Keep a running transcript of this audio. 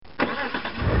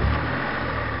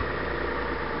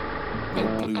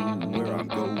no clue where I'm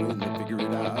going to figure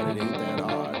it out. It ain't that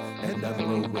hard. Heading down the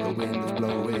road where the wind is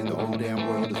blowing. The whole damn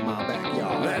world is my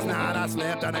backyard. Last night I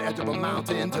slept on the edge of a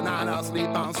mountain. Tonight I'll sleep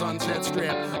on Sunset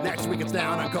Strip. Next week it's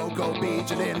down on Cocoa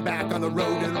Beach. And then back on the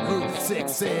road to Route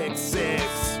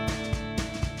 666.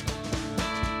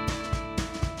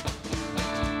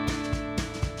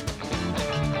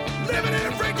 Living in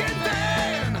a freaking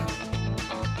van!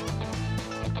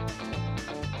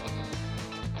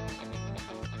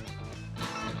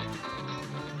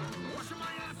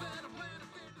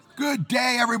 Good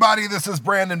day, everybody. This is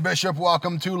Brandon Bishop.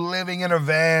 Welcome to Living in a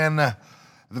Van, the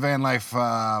Van Life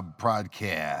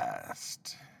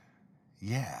podcast.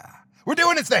 Yeah, we're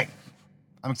doing this thing.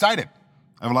 I'm excited.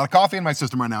 I have a lot of coffee in my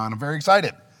system right now, and I'm very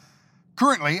excited.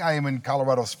 Currently, I am in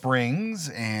Colorado Springs,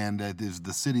 and it is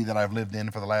the city that I've lived in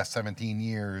for the last 17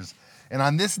 years. And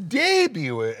on this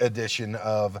debut edition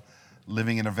of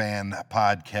Living in a Van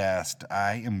podcast,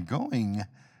 I am going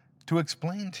to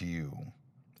explain to you,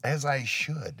 as I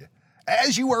should,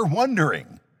 as you are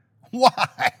wondering,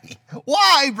 why?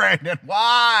 Why, Brandon?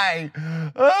 Why?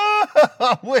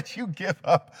 Would you give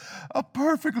up a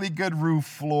perfectly good roof,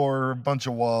 floor, a bunch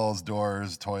of walls,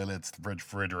 doors, toilets,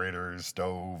 refrigerators,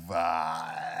 stove,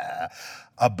 a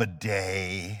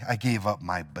bidet? I gave up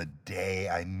my bidet.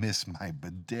 I miss my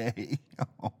bidet.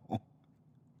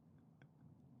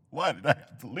 Why did I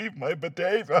have to leave my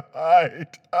bidet behind?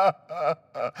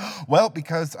 Well,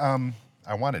 because I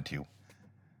wanted to.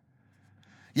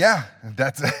 Yeah,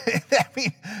 that's. I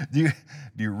mean, do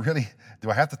you really? Do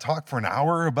I have to talk for an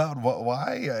hour about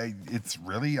why? It's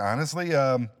really, honestly,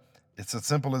 it's as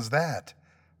simple as that.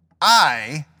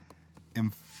 I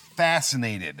am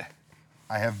fascinated.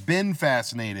 I have been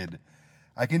fascinated.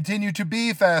 I continue to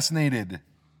be fascinated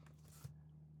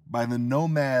by the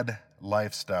nomad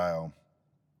lifestyle.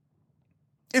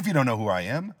 If you don't know who I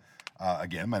am,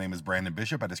 again, my name is Brandon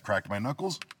Bishop. I just cracked my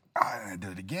knuckles. I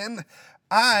did it again.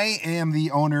 I am the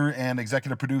owner and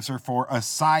executive producer for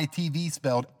Asy TV,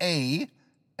 spelled A-S-Y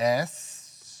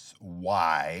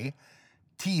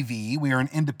TV. We are an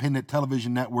independent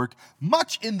television network,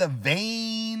 much in the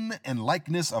vein and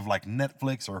likeness of like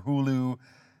Netflix or Hulu,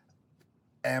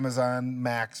 Amazon,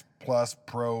 Max, Plus,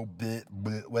 Pro,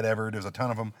 whatever. There's a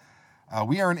ton of them.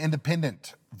 We are an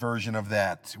independent version of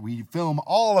that. We film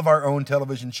all of our own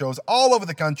television shows all over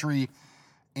the country.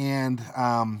 And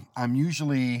I'm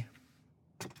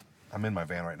in my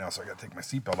van right now, so I got to take my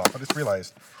seatbelt off. I just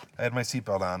realized I had my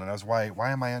seatbelt on, and I was,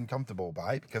 why am I uncomfortable?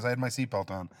 Because I had my seatbelt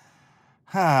on.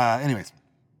 Anyways,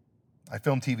 I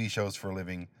film TV shows for a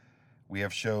living. We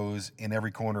have shows in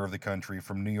every corner of the country,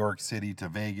 from New York City to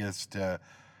Vegas to,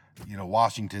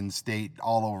 Washington State,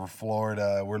 all over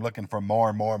Florida. We're looking for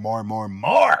more.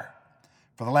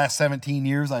 For the last 17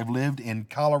 years, I've lived in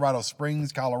Colorado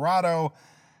Springs, Colorado.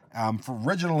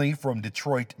 Originally from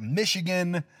Detroit,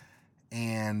 Michigan,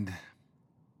 and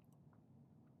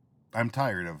I'm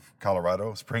tired of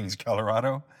Colorado Springs,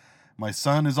 Colorado. My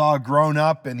son is all grown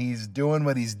up, and he's doing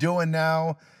what he's doing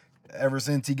now ever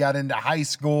since he got into high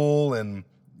school and,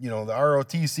 the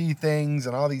ROTC things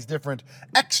and all these different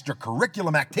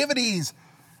extracurriculum activities.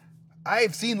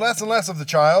 I've seen less and less of the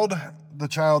child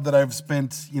that I've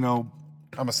spent,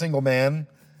 I'm a single man.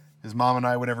 His mom and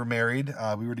I were never married.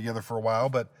 We were together for a while,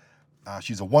 but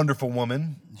she's a wonderful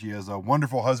woman. She has a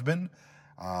wonderful husband.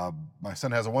 My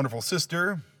son has a wonderful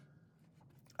sister.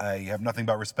 I have nothing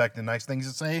but respect and nice things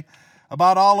to say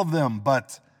about all of them.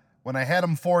 But when I had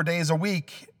them 4 days a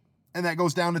week, and that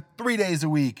goes down to 3 days a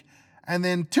week, and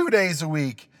then 2 days a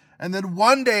week, and then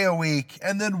 1 day a week,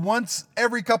 and then once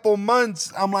every couple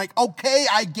months, I'm like, okay,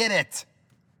 I get it.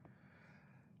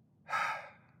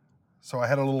 So I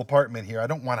had a little apartment here. I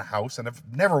don't want a house, and I've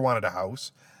never wanted a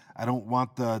house. I don't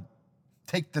want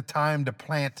take the time to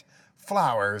plant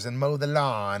flowers and mow the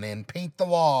lawn and paint the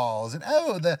walls. And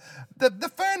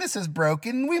the furnace is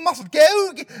broken. We must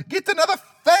go get another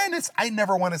furnace. I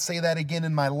never want to say that again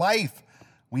in my life.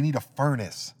 We need a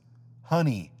furnace.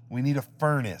 Honey, we need a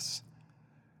furnace.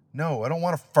 No, I don't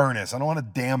want a furnace. I don't want a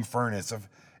damn furnace.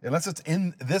 Unless it's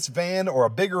in this van or a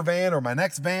bigger van or my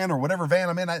next van or whatever van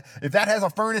I'm in. If that has a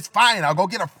furnace, fine, I'll go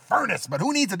get a furnace. But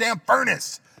who needs a damn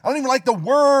furnace? I don't even like the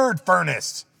word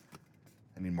furnace.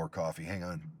 I need more coffee. Hang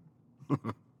on.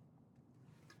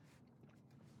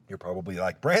 You're probably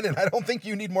like, Brandon, I don't think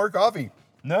you need more coffee.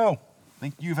 No, I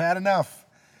think you've had enough.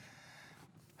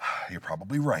 You're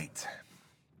probably right.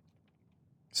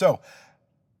 So,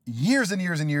 years and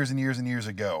years and years and years and years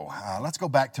ago, let's go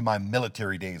back to my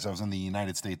military days. I was in the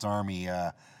United States Army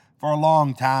for a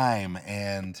long time,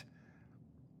 and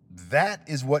that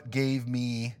is what gave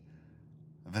me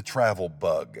the travel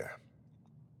bug.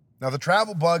 Now, the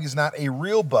travel bug is not a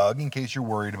real bug, in case you're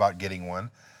worried about getting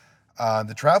one.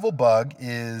 The travel bug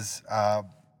is,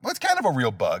 it's kind of a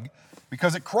real bug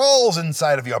because it crawls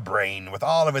inside of your brain with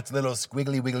all of its little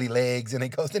squiggly wiggly legs, and it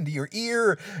goes into your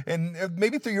ear and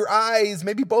maybe through your eyes,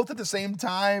 maybe both at the same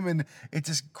time, and it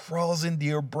just crawls into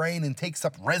your brain and takes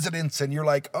up residence, and you're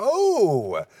like,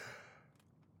 oh,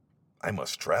 I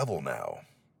must travel now.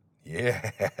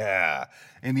 Yeah.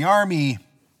 In the Army,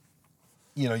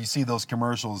 you see those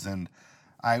commercials, and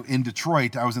in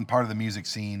Detroit, I was in part of the music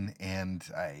scene, and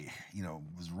I,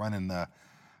 was running the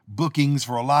bookings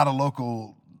for a lot of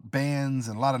local bands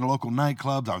and a lot of local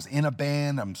nightclubs. I was in a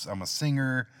band. I'm a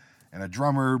singer and a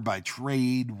drummer by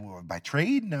trade. By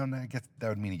trade? No, I guess that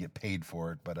would mean you get paid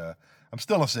for it, but I'm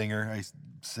still a singer. I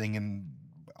sing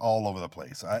all over the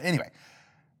place. Anyway,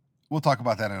 we'll talk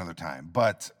about that another time.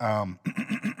 But,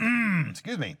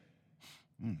 excuse me.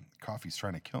 Coffee's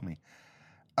trying to kill me.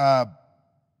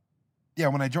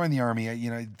 When I joined the Army,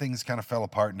 things kind of fell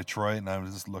apart in Detroit, and I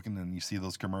was just looking, and you see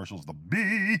those commercials, the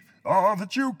be all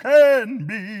that you can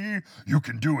be, you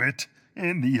can do it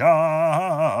in the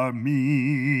Army.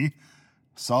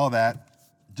 Saw that,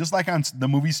 just like on the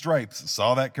movie Stripes,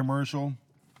 saw that commercial.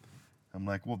 I'm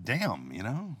like, well, damn,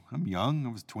 I'm young. I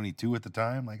was 22 at the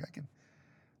time. Like, I could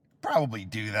probably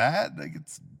do that. Like,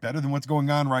 it's better than what's going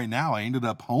on right now. I ended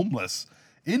up homeless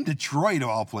in Detroit, of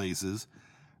all places.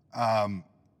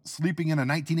 Sleeping in a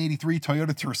 1983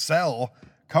 Toyota Tercel,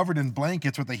 covered in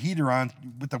blankets with the heater on,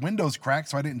 with the windows cracked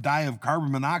so I didn't die of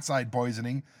carbon monoxide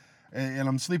poisoning. And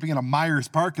I'm sleeping in a Myers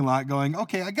parking lot going,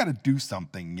 okay, I got to do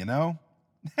something,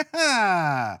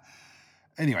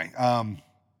 Anyway,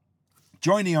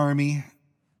 joined the Army,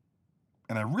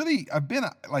 and I've been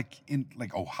in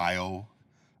Ohio.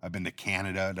 I've been to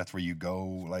Canada. That's where you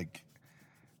go,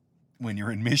 when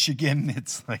you're in Michigan,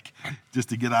 it's like just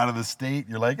to get out of the state.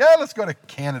 You're like, let's go to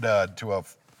Canada to a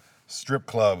strip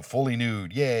club, fully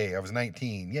nude. Yay, I was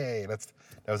 19. Yay, that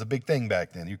was a big thing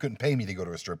back then. You couldn't pay me to go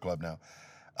to a strip club now.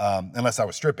 Unless I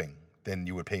was stripping, then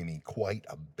you would pay me quite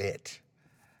a bit.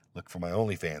 Look for my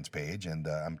OnlyFans page, and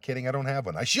I'm kidding, I don't have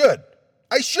one. I should.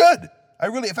 I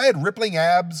really, if I had rippling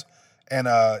abs and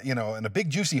and a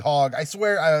big juicy hog, I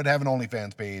swear I would have an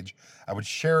OnlyFans page. I would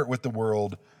share it with the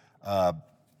world.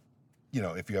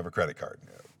 If you have a credit card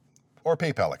or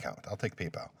PayPal account. I'll take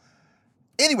PayPal.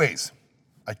 Anyways,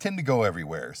 I tend to go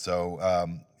everywhere. So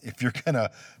if you're going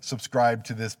to subscribe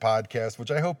to this podcast,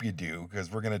 which I hope you do,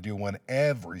 because we're going to do one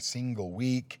every single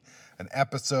week, an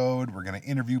episode. We're going to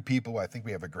interview people. I think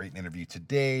we have a great interview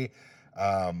today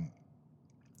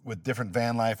with different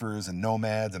van lifers and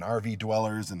nomads and RV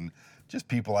dwellers and just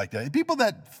people like that. People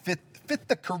that fit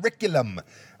the curriculum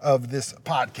of this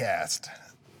podcast.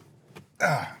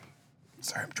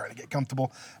 Sorry, I'm trying to get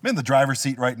comfortable. I'm in the driver's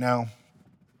seat right now.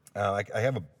 I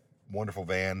have a wonderful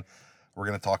van. We're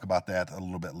going to talk about that a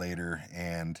little bit later.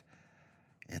 And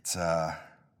it's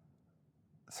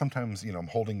sometimes, I'm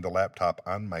holding the laptop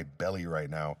on my belly right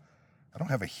now. I don't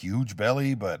have a huge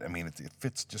belly, but it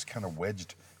fits just kind of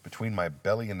wedged between my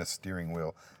belly and the steering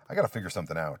wheel. I got to figure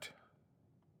something out.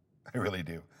 I really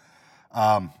do.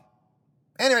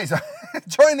 Anyways,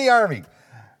 join the Army.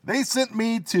 They sent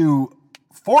me to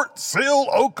Fort Sill,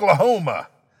 Oklahoma.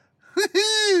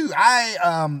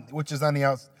 Which is on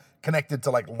the connected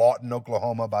to Lawton,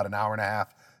 Oklahoma, about an hour and a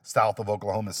half south of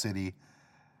Oklahoma City.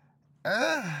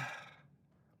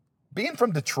 Being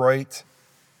from Detroit,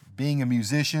 being a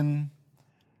musician,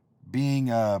 being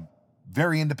a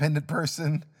very independent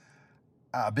person,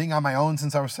 being on my own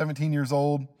since I was 17 years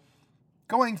old,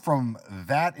 going from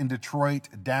that in Detroit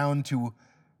down to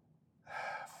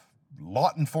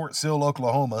Lawton, Fort Sill,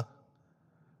 Oklahoma,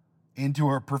 into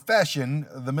a profession,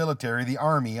 the military, the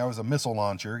Army. I was a missile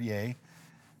launcher, yay,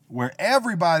 where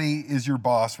everybody is your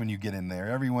boss when you get in there.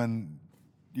 Everyone,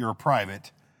 you're a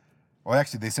private. Well,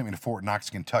 actually, they sent me to Fort Knox,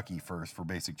 Kentucky first for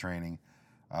basic training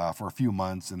for a few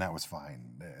months, and that was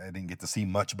fine. I didn't get to see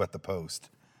much but the post.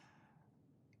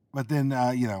 But then,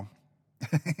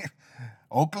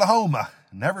 Oklahoma.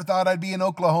 Never thought I'd be in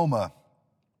Oklahoma.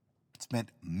 Spent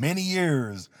many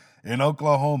years in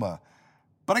Oklahoma.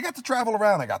 But I got to travel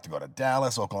around. I got to go to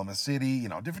Dallas, Oklahoma City,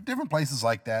 different places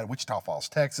like that. Wichita Falls,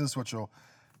 Texas, which will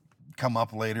come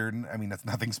up later. That's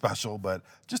nothing special, but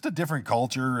just a different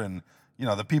culture. And,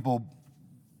 the people,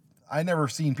 I never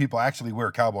seen people actually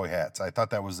wear cowboy hats. I thought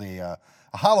that was a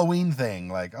Halloween thing.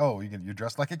 Like, oh, you're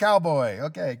dressed like a cowboy.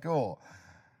 Okay, cool.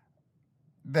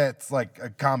 That's like a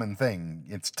common thing.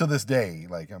 It's to this day,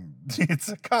 it's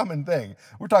a common thing.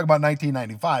 We're talking about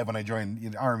 1995 when I joined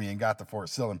the Army and got to Fort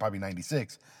Sill in probably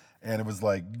 96. And it was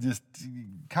just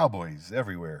cowboys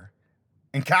everywhere.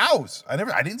 And cows. I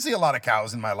didn't see a lot of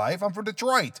cows in my life. I'm from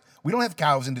Detroit. We don't have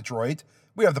cows in Detroit.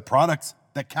 We have the products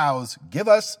that cows give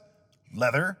us.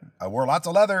 Leather. I wore lots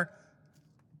of leather.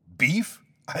 Beef.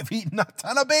 I've eaten a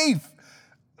ton of beef.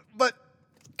 But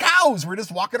cows, we're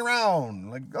just walking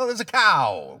around like, oh, there's a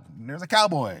cow. And there's a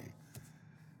cowboy.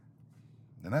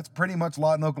 And that's pretty much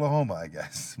Lawton, Oklahoma, I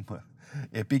guess.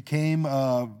 It became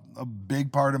a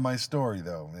big part of my story,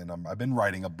 though. And I've been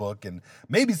writing a book, and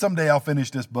maybe someday I'll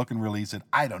finish this book and release it.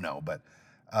 I don't know. But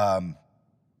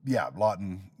yeah,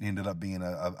 Lawton ended up being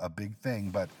a big thing.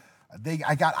 But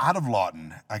I got out of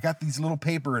Lawton. I got these little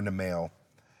paper in the mail,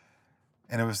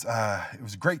 and it was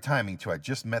great timing too. I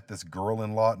just met this girl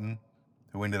in Lawton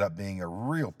who ended up being a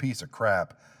real piece of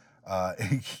crap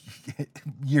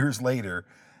years later.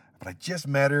 But I just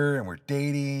met her, and we're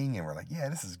dating, and we're like, yeah,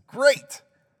 this is great.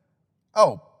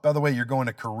 Oh, by the way, you're going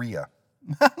to Korea.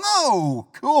 Oh,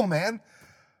 cool, man.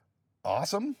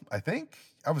 Awesome, I think.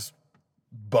 I was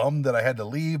bummed that I had to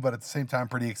leave, but at the same time,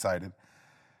 pretty excited.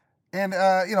 And,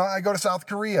 I go to South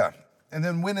Korea. And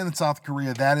then when in South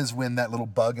Korea, that is when that little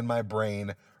bug in my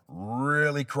brain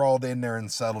really crawled in there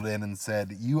and settled in and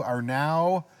said, you are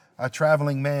now a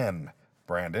traveling man,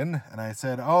 Brandon. And I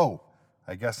said, oh,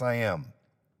 I guess I am.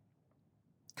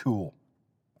 Cool.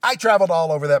 I traveled all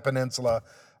over that peninsula.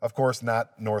 Of course,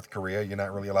 not North Korea. You're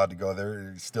not really allowed to go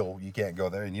there. Still, you can't go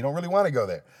there, and you don't really want to go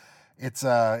there. It's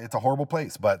a horrible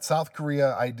place. But South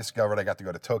Korea, I discovered I got to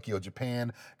go to Tokyo,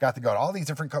 Japan. Got to go to all these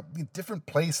different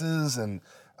places, and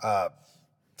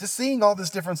just seeing all this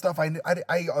different stuff I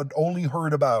only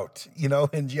heard about,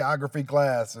 in geography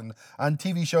class and on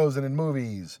TV shows and in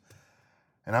movies.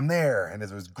 And I'm there, and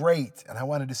it was great, and I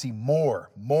wanted to see more.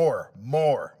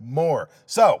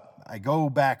 So I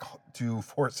go back to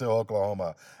Fort Sill,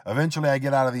 Oklahoma. Eventually, I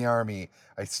get out of the Army.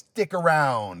 I stick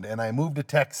around, and I move to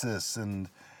Texas, and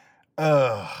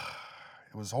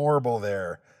it was horrible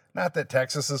there. Not that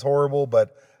Texas is horrible,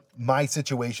 but my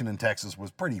situation in Texas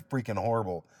was pretty freaking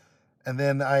horrible. And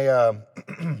then I'm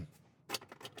going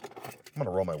to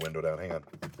roll my window down. Hang on.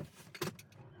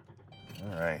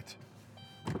 All right.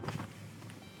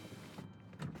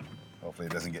 Hopefully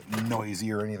it doesn't get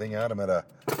noisy or anything out. I'm at a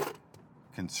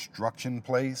construction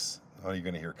place. Oh, you're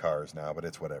going to hear cars now, but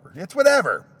it's whatever. It's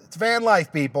whatever. It's van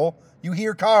life, people. You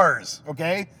hear cars,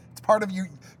 okay? It's part of you.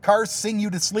 Cars sing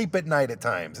you to sleep at night at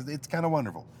times. It's kind of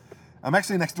wonderful. I'm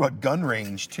actually next to a gun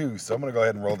range, too, so I'm going to go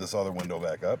ahead and roll this other window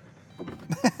back up.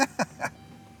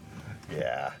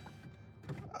 Yeah.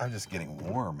 I'm just getting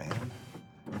warm, man.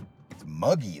 It's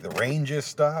muggy. The rain just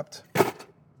stopped.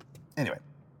 Anyway.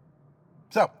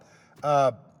 So,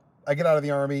 I get out of the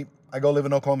Army. I go live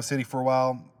in Oklahoma City for a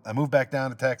while. I move back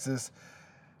down to Texas.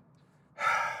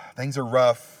 Things are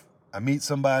rough. I meet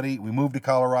somebody. We move to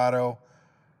Colorado.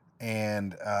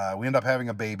 And we end up having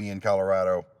a baby in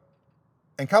Colorado.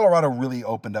 And Colorado really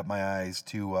opened up my eyes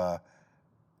to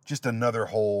just another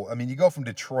whole... I mean, you go from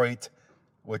Detroit,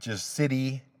 which is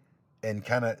city and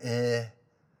kind of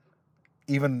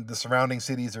Even the surrounding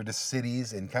cities are just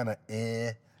cities and kind of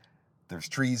There's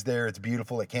trees there. It's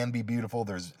beautiful. It can be beautiful.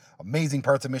 There's amazing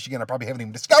parts of Michigan I probably haven't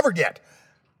even discovered yet.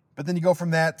 But then you go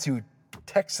from that to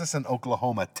Texas and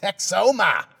Oklahoma.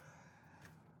 Texoma!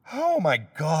 Oh, my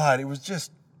God. It was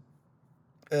just...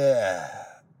 And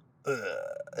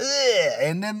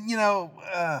then,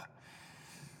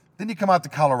 then you come out to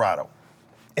Colorado,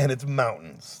 and it's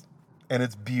mountains, and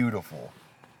it's beautiful.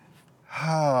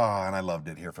 And I loved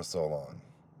it here for so long.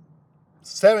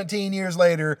 17 years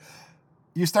later,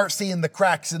 you start seeing the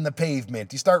cracks in the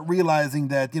pavement. You start realizing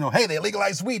that, hey, they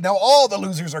legalized weed. Now all the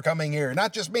losers are coming here,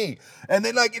 not just me. And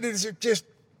then, it is just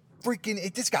freaking,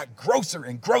 it just got grosser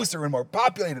and grosser and more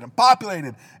populated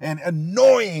and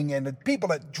annoying. And the people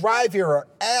that drive here are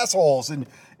assholes. And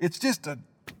it's just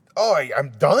I'm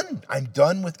done. I'm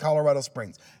done with Colorado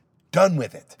Springs. Done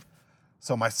with it.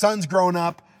 So my son's grown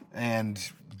up and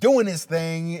doing his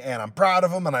thing, and I'm proud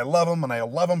of him, and I love him, and I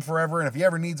love him forever. And if he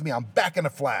ever needs me, I'm back in a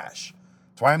flash.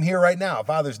 That's why I'm here right now.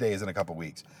 Father's Day is in a couple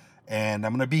weeks. And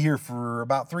I'm going to be here for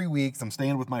about 3 weeks. I'm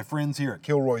staying with my friends here at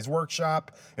Kilroy's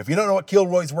Workshop. If you don't know what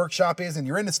Kilroy's Workshop is and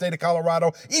you're in the state of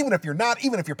Colorado, even if you're not,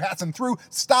 even if you're passing through,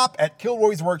 stop at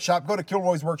Kilroy's Workshop. Go to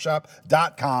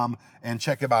kilroysworkshop.com and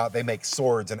check them out. They make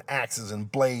swords and axes and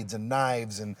blades and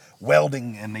knives and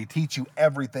welding, and they teach you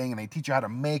everything, and they teach you how to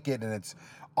make it, and it's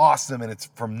awesome. And it's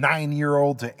from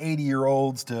 9-year-old to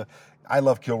 80-year-olds to... I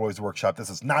love Kilroy's Workshop. This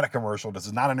is not a commercial. This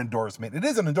is not an endorsement. It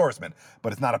is an endorsement,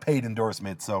 but it's not a paid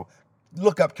endorsement. So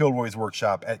look up Kilroy's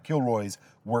Workshop at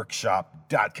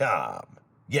kilroysworkshop.com.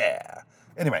 Yeah.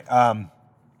 Anyway,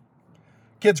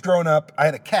 kids growing up. I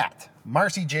had a cat,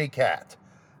 Marcy J. Cat.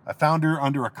 I found her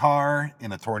under a car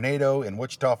in a tornado in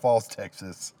Wichita Falls,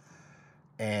 Texas.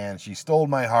 And she stole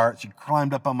my heart. She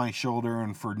climbed up on my shoulder,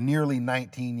 and for nearly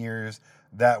 19 years,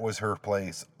 that was her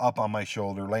place, up on my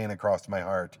shoulder, laying across my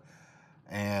heart.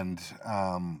 And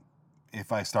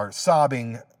if I start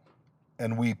sobbing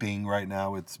and weeping right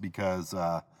now, it's because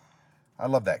I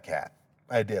love that cat.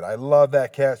 I did. I love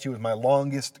that cat. She was my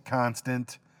longest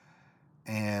constant.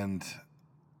 And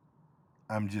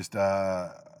I'm just,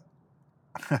 a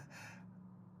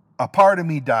part of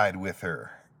me died with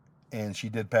her. And she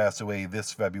did pass away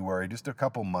this February, just a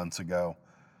couple months ago.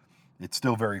 It's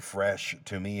still very fresh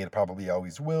to me. It probably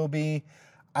always will be.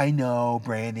 I know,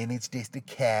 Brandon, it's just a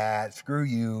cat. Screw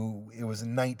you. It was a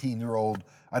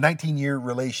 19-year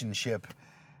relationship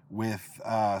with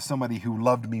somebody who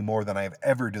loved me more than I've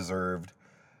ever deserved.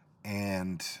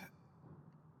 And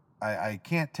I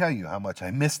can't tell you how much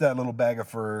I miss that little bag of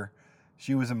fur.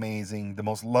 She was amazing. The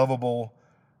most lovable,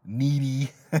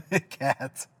 needy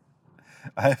cat.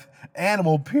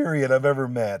 Animal period I've ever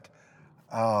met.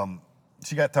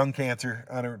 She got tongue cancer,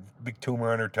 on her big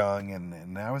tumor on her tongue,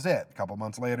 and that was it. A couple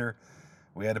months later,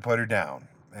 we had to put her down,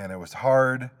 and it was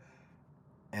hard.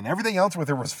 And everything else with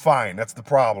her was fine. That's the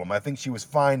problem. I think she was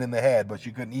fine in the head, but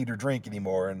she couldn't eat or drink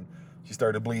anymore, and she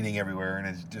started bleeding everywhere, and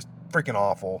it's just freaking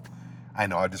awful. I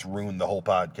know I just ruined the whole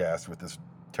podcast with this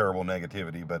terrible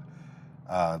negativity, but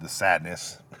the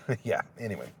sadness. Yeah.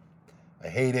 Anyway, I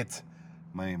hate it.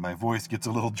 My voice gets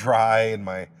a little dry, and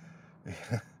my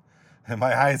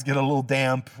eyes get a little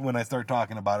damp when I start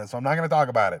talking about it. So I'm not going to talk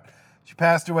about it. She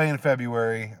passed away in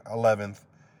February 11th,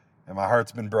 and my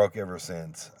heart's been broke ever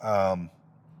since.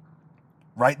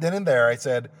 Right then and there, I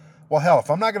said, well, hell,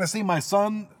 if I'm not going to see my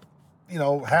son,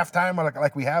 halftime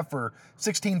like we have for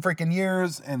 16 freaking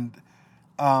years, and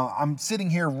I'm sitting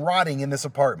here rotting in this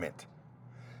apartment,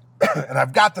 and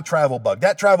I've got the travel bug.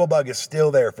 That travel bug is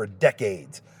still there for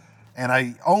decades. And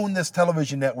I own this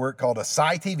television network called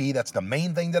Asy TV. That's the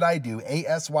main thing that I do,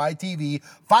 ASY TV.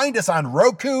 Find us on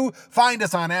Roku, find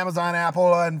us on Amazon,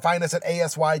 Apple, and find us at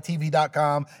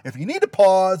asytv.com. If you need to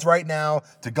pause right now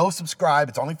to go subscribe,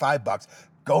 it's only $5.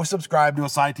 Go subscribe to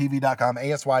asytv.com,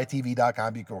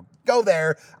 asytv.com. You can go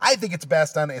there. I think it's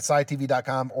best on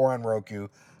asytv.com or on Roku.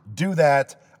 Do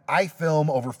that. I film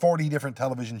over 40 different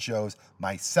television shows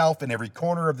myself in every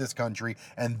corner of this country,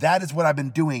 and that is what I've been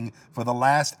doing for the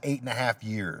last 8.5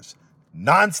 years.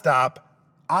 Nonstop,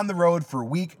 on the road for a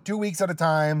week, 2 weeks at a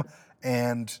time,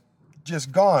 and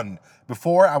just gone.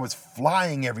 Before, I was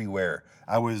flying everywhere.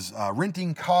 I was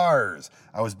renting cars.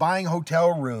 I was buying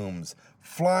hotel rooms,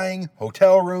 flying,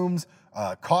 hotel rooms,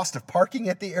 cost of parking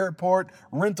at the airport,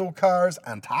 rental cars,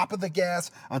 on top of the gas,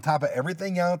 on top of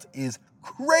everything else is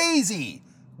crazy.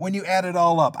 When you add it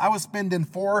all up, I was spending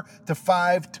 $4,000 to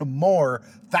 $5,000 to more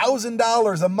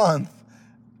 $1,000 a month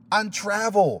on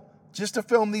travel just to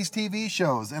film these TV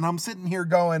shows. And I'm sitting here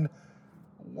going,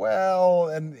 well,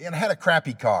 and I had a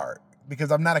crappy car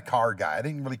because I'm not a car guy. I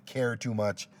didn't really care too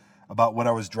much about what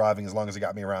I was driving as long as it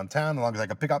got me around town, as long as I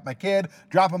could pick up my kid,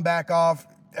 drop him back off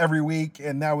every week.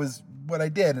 And that was what I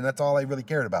did. And that's all I really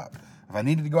cared about. If I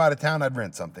needed to go out of town, I'd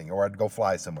rent something or I'd go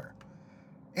fly somewhere.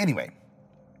 Anyway.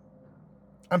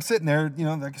 I'm sitting there,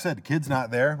 like I said, the kid's not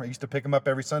there. I used to pick him up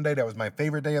every Sunday. That was my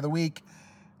favorite day of the week.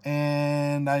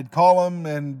 And I'd call him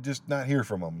and just not hear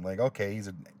from him. Like, okay, he's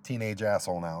a teenage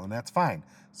asshole now, and that's fine.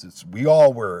 Since we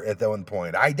all were at that one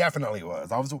point. I definitely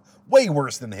was. I was way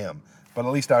worse than him. But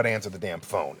at least I'd answer the damn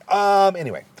phone.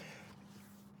 Anyway.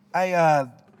 The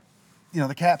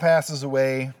cat passes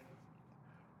away.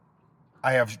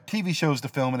 I have TV shows to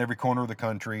film in every corner of the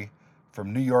country.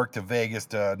 From New York to Vegas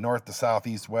to north to south,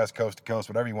 east, west, coast to coast,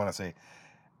 whatever you want to say.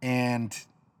 And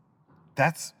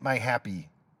that's my happy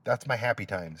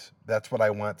times. That's what I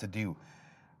want to do.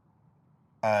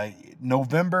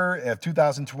 November of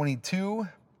 2022,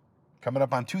 coming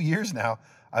up on 2 years now,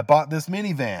 I bought this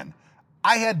minivan.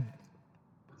 I had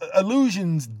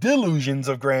delusions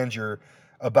of grandeur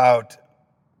about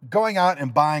going out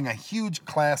and buying a huge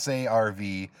Class A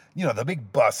RV, the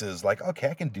big buses, like,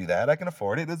 okay, I can do that. I can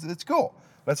afford it. It's cool.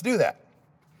 Let's do that.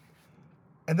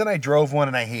 And then I drove one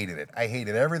and I hated it. I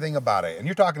hated everything about it. And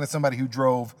you're talking to somebody who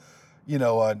drove,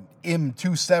 an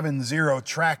M270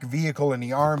 track vehicle in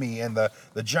the Army and the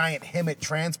giant Hemet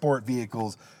transport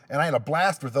vehicles. And I had a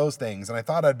blast with those things. And I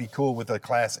thought I'd be cool with a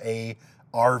Class A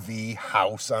RV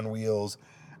house on wheels.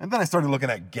 And then I started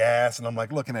looking at gas and I'm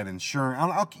like looking at insurance.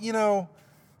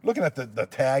 Looking at the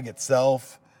tag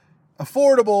itself,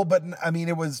 affordable, but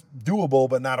it was doable,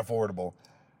 but not affordable.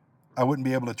 I wouldn't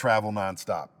be able to travel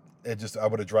nonstop. I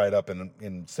would have dried up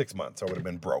in 6 months. I would have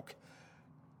been broke.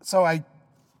 So I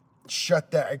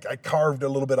shut that. I carved a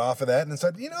little bit off of that and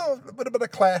said, a bit of a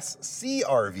Class C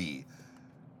RV,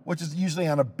 which is usually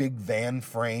on a big van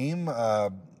frame,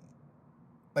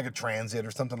 like a Transit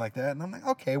or something like that. And I'm like,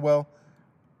 okay, well,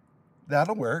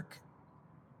 that'll work.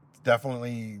 It's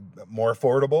definitely more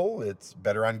affordable. It's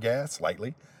better on gas,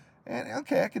 slightly. And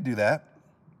okay, I could do that.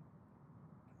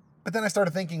 But then I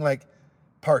started thinking, like,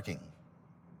 parking.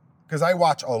 Because I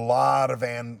watch a lot of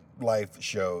van life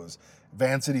shows.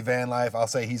 Van City Van Life, I'll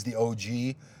say he's the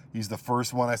OG. He's the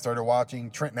first one I started watching.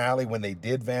 Trent and Allie, when they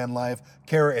did van life.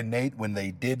 Kara and Nate, when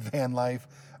they did van life.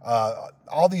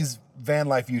 All these van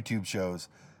life YouTube shows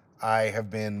I have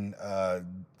been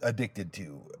addicted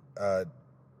to.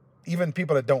 Even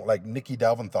people that don't, like Nikki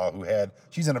Delventhal,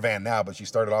 she's in a van now, but she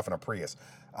started off in a Prius.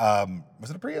 Was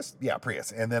it a Prius? Yeah,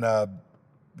 Prius. And then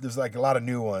there's like a lot of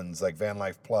new ones, like Van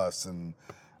Life Plus, and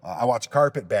I watched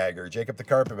Carpetbagger, Jacob the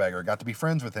Carpetbagger. Got to be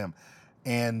friends with him,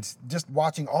 and just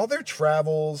watching all their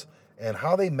travels and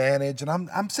how they manage. And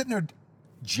I'm sitting there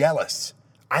jealous.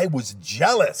 I was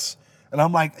jealous, and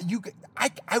I'm like,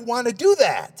 I want to do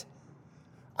that.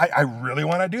 I really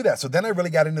want to do that. So then I really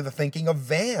got into the thinking of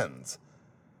vans,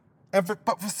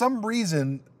 but for some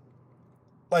reason,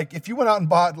 like if you went out and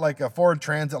bought like a Ford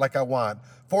Transit, like I want,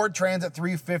 Ford Transit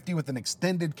 350 with an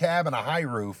extended cab and a high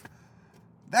roof,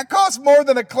 that costs more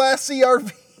than a Class C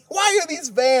RV. Why are these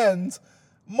vans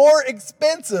more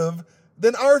expensive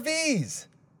than RVs?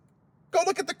 Go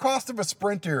look at the cost of a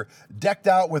Sprinter decked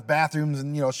out with bathrooms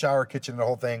and, shower, kitchen, and the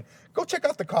whole thing. Go check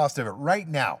out the cost of it right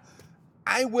now.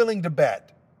 I'm willing to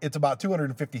bet it's about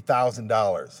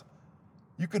 $250,000.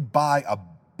 You could buy a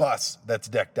bus that's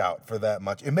decked out for that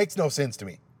much. It makes no sense to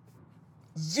me.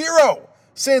 0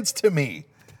 sense to me.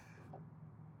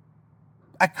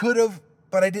 I could have,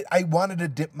 but I wanted to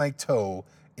dip my toe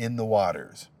in the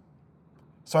waters.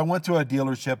 So I went to a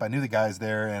dealership. I knew the guys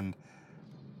there, and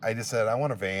I just said, I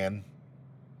want a van.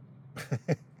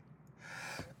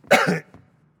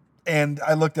 And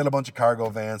I looked at a bunch of cargo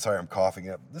vans. Sorry, I'm coughing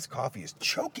up. This coffee is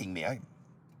choking me. I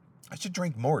should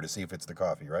drink more to see if it's the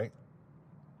coffee, right?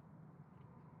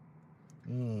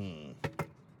 I'm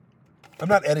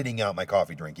not editing out my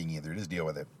coffee drinking either. Just deal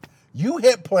with it. You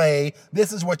hit play.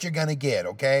 This is what you're going to get,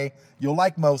 okay? You'll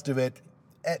like most of it.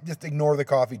 Just ignore the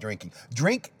coffee drinking.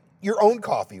 Drink your own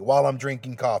coffee while I'm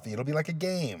drinking coffee. It'll be like a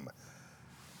game.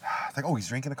 It's like, oh, he's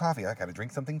drinking a coffee. I got to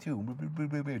drink something too.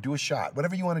 Do a shot.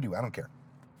 Whatever you want to do. I don't care.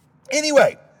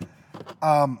 Anyway,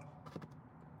 I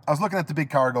was looking at the big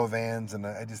cargo vans, and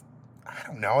I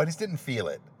don't know. I just didn't feel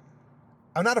it.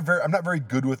 I'm not very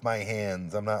good with my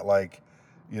hands. I'm not like,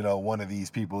 one of these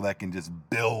people that can just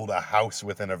build a house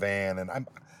within a van. And I'm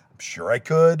sure I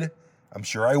could. I'm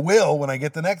sure I will when I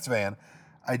get the next van.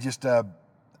 I just, I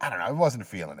don't know. I wasn't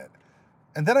feeling it.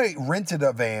 And then I rented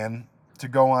a van to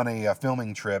go on a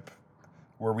filming trip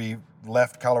where we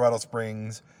left Colorado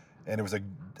Springs, and it was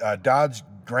a Dodge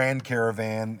Grand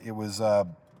Caravan. It was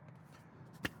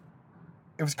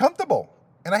comfortable,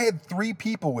 and I had 3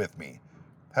 people with me.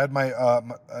 Had my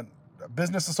a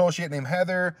business associate named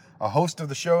Heather, a host of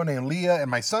the show named Leah, and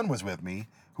my son was with me,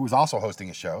 who was also hosting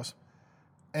his shows.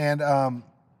 And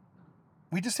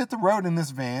we just hit the road in this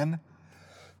van,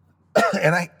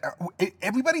 and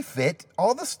everybody fit,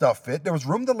 all the stuff fit. There was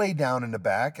room to lay down in the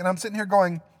back, and I'm sitting here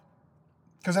going,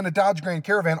 because in a Dodge Grand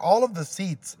Caravan, all of the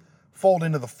seats fold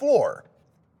into the floor.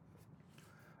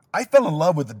 I fell in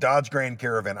love with the Dodge Grand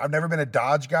Caravan. I've never been a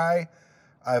Dodge guy.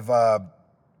 I've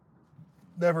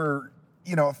never,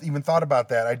 even thought about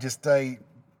that. I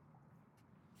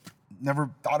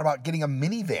never thought about getting a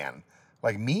minivan.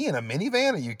 Like me in a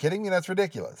minivan? Are you kidding me? That's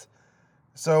ridiculous.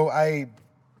 So I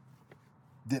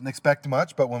didn't expect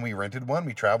much, but when we rented one,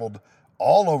 we traveled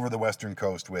all over the Western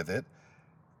coast with it.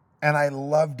 And I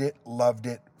loved it,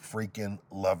 freaking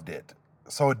loved it.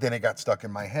 So then it got stuck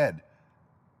in my head.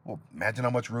 Well, imagine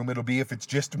how much room it'll be if it's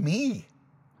just me.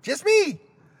 Just me.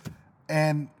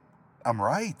 And I'm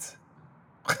right.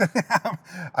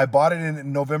 I bought it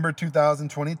in November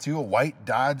 2022, a white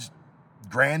Dodge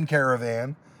Grand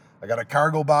Caravan. I got a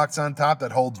cargo box on top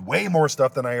that holds way more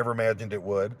stuff than I ever imagined it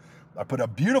would. I put a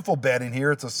beautiful bed in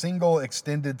here. It's a single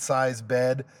extended size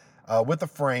bed with a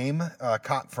frame,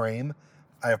 cot frame.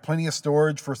 I have plenty of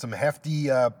storage for some hefty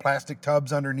plastic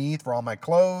tubs underneath for all my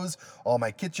clothes, all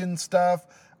my kitchen stuff,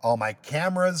 all my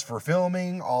cameras for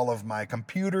filming, all of my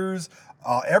computers.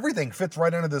 Everything fits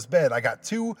right under this bed. I got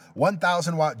 2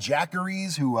 1,000-watt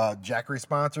Jackeries, who Jackery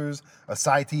sponsors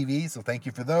Asai TV, so thank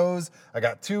you for those. I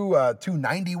got two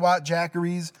 90-watt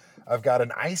Jackeries. I've got an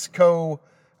IceCo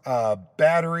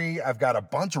battery. I've got a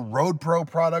bunch of Road Pro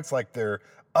products like their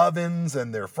ovens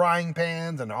and their frying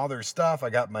pans and all their stuff. I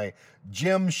got my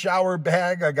gym shower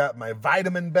bag. I got my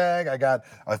vitamin bag. I got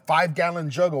a 5-gallon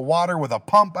jug of water with a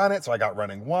pump on it, so I got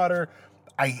running water.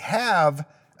 I have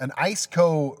an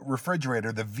Iceco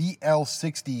refrigerator, the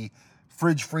VL60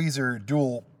 fridge freezer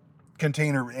dual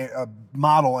container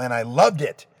model, and I loved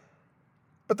it.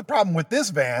 But the problem with this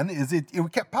van is it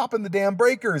kept popping the damn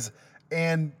breakers,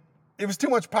 and it was too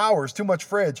much power, it's too much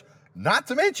fridge. Not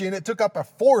to mention, it took up a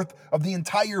fourth of the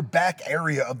entire back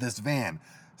area of this van.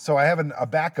 So I have a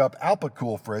backup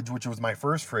Alpacool fridge, which was my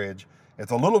first fridge.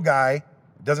 It's a little guy,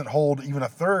 doesn't hold even a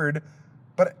third,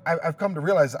 but I've come to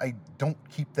realize I don't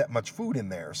keep that much food in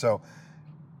there. So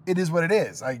it is what it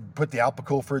is. I put the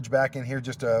Alpacool fridge back in here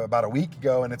just about a week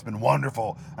ago, and it's been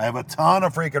wonderful. I have a ton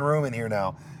of freaking room in here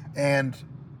now, and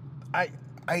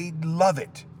I love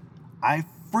it. I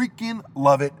freaking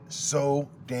love it so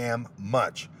damn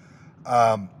much.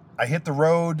 I hit the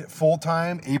road full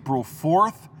time April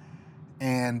 4th,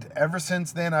 and ever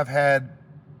since then I've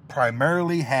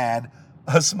primarily had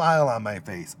a smile on my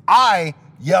face. I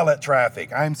yell at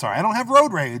traffic. I'm sorry, I don't have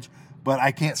road rage, but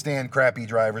I can't stand crappy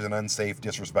drivers and unsafe,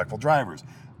 disrespectful drivers.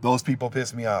 Those people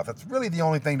piss me off. That's really the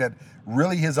only thing that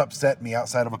really has upset me,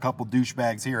 outside of a couple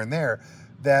douchebags here and there,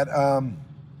 that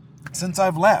since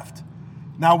I've left.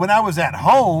 Now, when I was at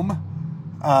home,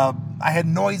 I had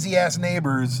noisy ass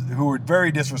neighbors who were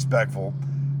very disrespectful,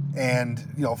 and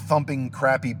thumping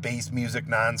crappy bass music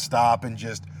nonstop, and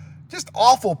just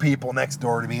awful people next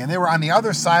door to me. And they were on the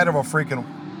other side of a freaking...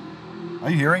 Are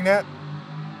you hearing that?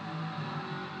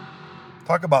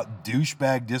 Talk about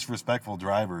douchebag, disrespectful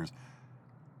drivers.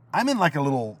 I'm in like a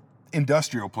little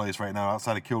industrial place right now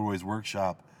outside of Kilroy's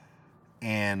workshop,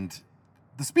 and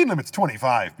the speed limit's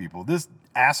 25, people. This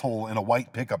asshole in a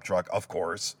white pickup truck, of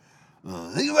course,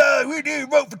 we did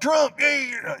vote for Trump,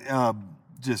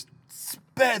 just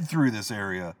sped through this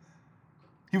area.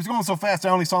 He was going so fast I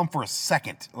only saw him for a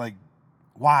second. Like,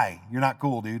 why? You're not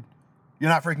cool, dude. You're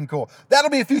not freaking cool.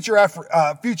 That'll be a future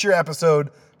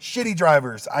episode. Shitty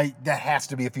drivers. That has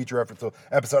to be a future episode.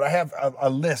 I have a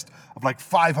list of like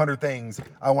 500 things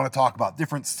I want to talk about.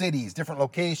 Different cities, different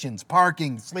locations,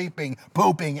 parking, sleeping,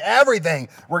 pooping, everything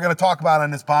we're going to talk about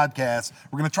on this podcast.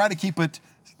 We're going to try to keep it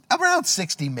around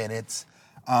 60 minutes.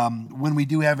 When we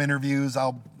do have interviews,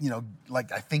 I'll,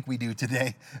 like I think we do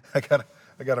today.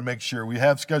 I gotta make sure. We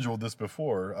have scheduled this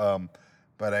before,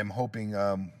 but I'm hoping...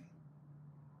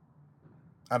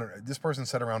 I don't know. This person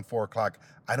said around 4:00.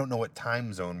 I don't know what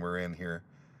time zone we're in here,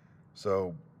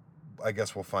 so I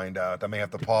guess we'll find out. I may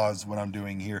have to pause what I'm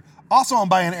doing here. Also, I'm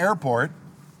by an airport.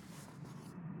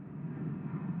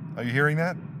 Are you hearing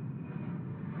that?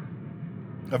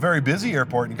 A very busy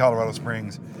airport in Colorado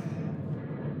Springs.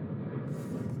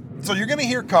 So you're going to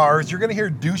hear cars, you're going to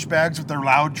hear douchebags with their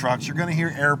loud trucks, you're going to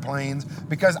hear airplanes,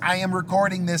 because I am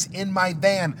recording this in my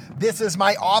van. This is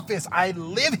my office. I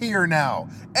live here now.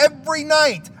 Every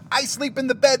night, I sleep in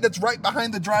the bed that's right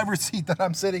behind the driver's seat that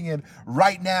I'm sitting in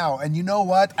right now. And you know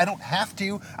what? I don't have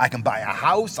to. I can buy a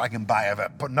house. I can buy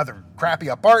another crappy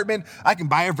apartment. I can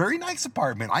buy a very nice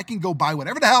apartment. I can go buy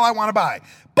whatever the hell I want to buy.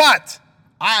 But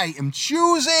I am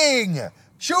choosing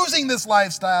this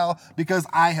lifestyle because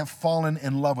I have fallen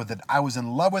in love with it. I was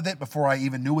in love with it before I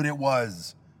even knew what it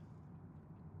was.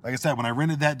 Like I said, when I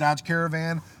rented that Dodge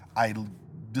Caravan, I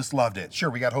just loved it. Sure,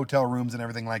 we got hotel rooms and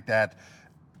everything like that,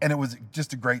 and it was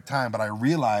just a great time, but I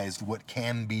realized what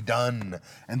can be done.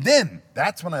 And then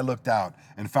that's when I looked out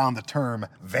and found the term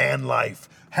van life.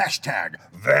 Hashtag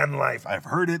van life. I've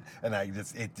heard it, and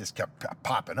it just kept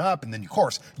popping up. And then, of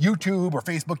course, YouTube or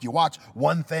Facebook, you watch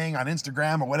one thing on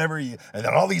Instagram or whatever, and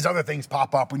then all these other things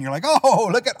pop up, and you're like, oh,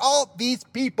 look at all these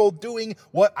people doing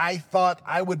what I thought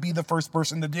I would be the first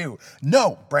person to do.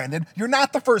 No, Brandon, you're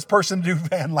not the first person to do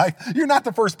van life. You're not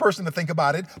the first person to think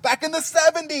about it. Back in the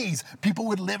 70s, people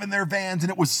would live in their vans,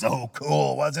 and it was so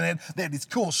cool, wasn't it? They had these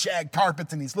cool shag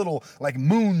carpets and these little like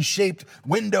moon-shaped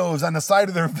windows on the side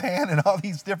of their van and all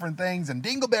these different things, and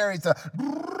dingleberries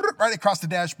right across the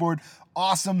dashboard.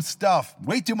 Awesome stuff.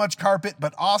 Way too much carpet,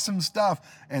 but awesome stuff.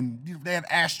 And they had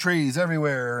ashtrays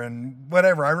everywhere and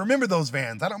whatever. I remember those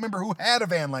vans. I don't remember who had a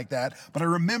van like that, but I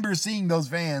remember seeing those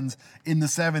vans in the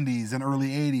 70s and early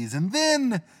 80s. And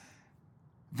then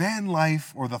van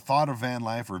life, or the thought of van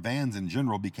life, or vans in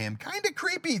general, became kind of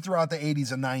creepy throughout the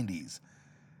 80s and 90s.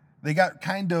 They got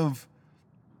kind of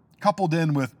coupled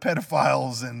in with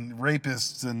pedophiles and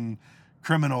rapists and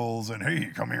criminals, and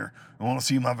hey, come here, I want to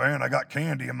see my van, I got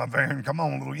candy in my van, come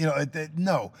on, little,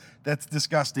 no, that's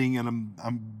disgusting. And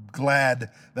I'm glad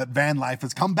that van life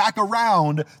has come back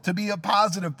around to be a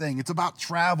positive thing. It's about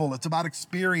travel, it's about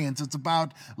experience, it's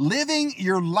about living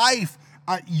your life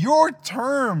Your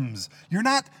terms. You're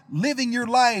not living your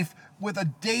life with a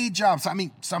day job. So, I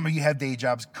mean, some of you have day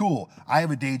jobs. Cool. I have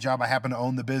a day job. I happen to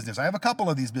own the business. I have a couple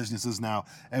of these businesses now,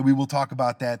 and we will talk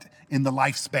about that in the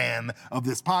lifespan of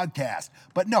this podcast.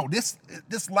 But no, this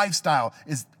lifestyle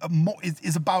is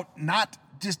about not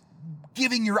just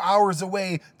giving your hours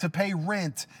away to pay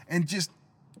rent and just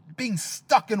being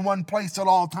stuck in one place at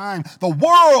all time. The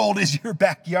world is your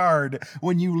backyard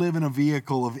when you live in a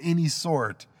vehicle of any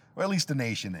sort, or at least a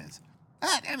nation is.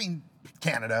 I mean,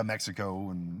 Canada, Mexico,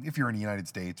 and if you're in the United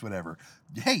States, whatever.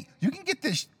 Hey, you can get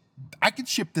this. I could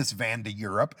ship this van to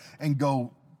Europe and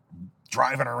go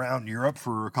driving around Europe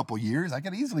for a couple years. I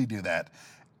could easily do that.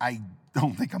 I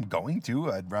don't think I'm going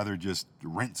to. I'd rather just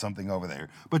rent something over there.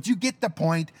 But you get the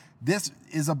point. This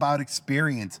is about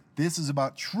experience. This is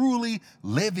about truly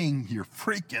living your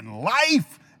freaking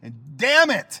life. And damn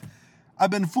it,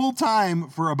 I've been full-time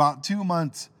for about 2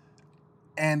 months,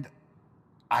 and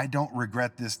I don't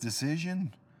regret this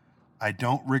decision. I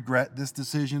don't regret this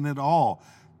decision at all.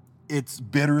 It's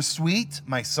bittersweet.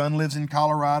 My son lives in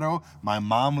Colorado. My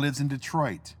mom lives in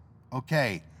Detroit.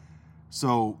 Okay.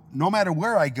 So no matter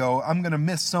where I go, I'm going to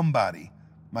miss somebody.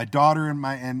 My daughter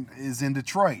is in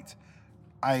Detroit.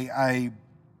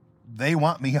 They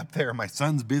want me up there. My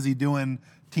son's busy doing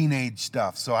teenage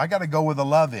stuff. So I got to go where the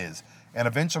love is. And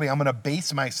eventually I'm going to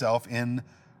base myself in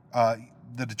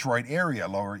the Detroit area,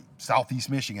 lower southeast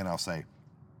Michigan, I'll say.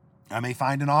 I may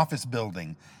find an office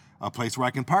building, a place where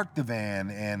I can park the van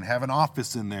and have an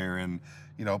office in there and,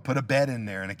 put a bed in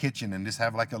there and a kitchen and just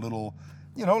have like a little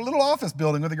office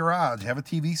building with a garage, have a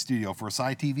TV studio for a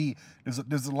side TV.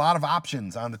 There's a lot of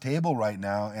options on the table right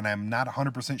now, and I'm not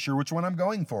 100% sure which one I'm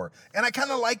going for. And I kind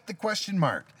of like the question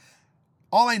mark.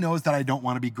 All I know is that I don't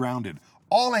want to be grounded.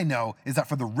 All I know is that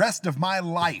for the rest of my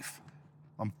life,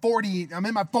 I'm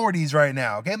in my 40s right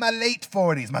now, okay? My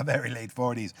very late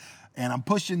 40s. And I'm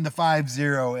pushing the 50,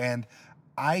 and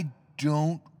I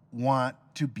don't want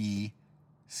to be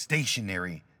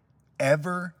stationary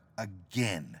ever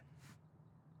again.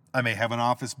 I may have an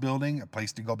office building, a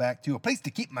place to go back to, a place to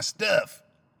keep my stuff.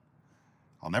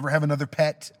 I'll never have another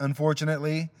pet,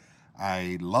 unfortunately.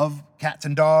 I love cats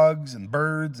and dogs and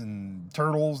birds and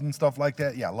turtles and stuff like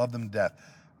that. Yeah, I love them to death.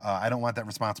 I don't want that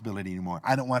responsibility anymore.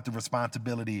 I don't want the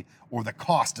responsibility or the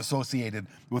cost associated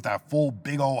with a full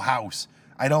big old house.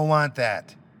 I don't want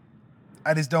that.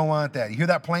 I just don't want that. You hear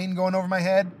that plane going over my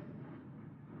head?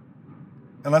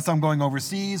 Unless I'm going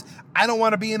overseas, I don't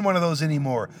want to be in one of those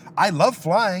anymore. I love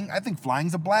flying. I think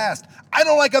flying's a blast. I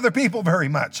don't like other people very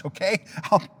much, okay?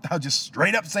 I'll just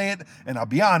straight up say it, and I'll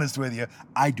be honest with you.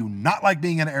 I do not like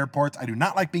being in airports. I do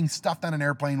not like being stuffed on an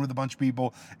airplane with a bunch of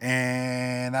people,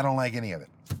 and I don't like any of it.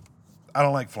 I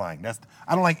don't like flying. I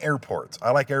don't like airports.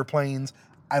 I like airplanes.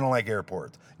 I don't like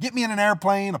airports. Get me in an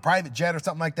airplane, a private jet or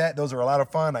something like that. Those are a lot of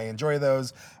fun. I enjoy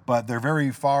those, but they're very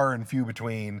far and few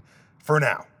between for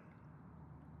now.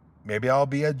 Maybe I'll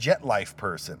be a jet life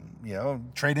person,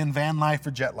 trade in van life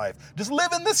for jet life. Just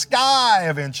live in the sky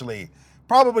eventually.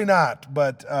 Probably not,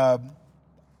 but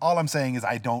all I'm saying is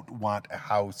I don't want a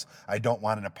house. I don't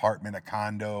want an apartment, a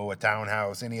condo, a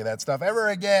townhouse, any of that stuff ever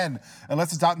again,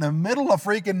 unless it's out in the middle of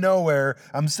freaking nowhere.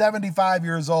 I'm 75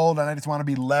 years old and I just want to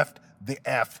be left the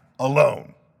F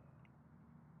alone.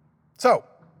 So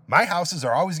my houses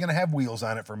are always going to have wheels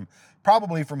on it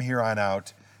probably from here on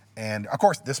out. And of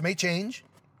course, this may change.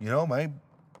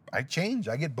 I change.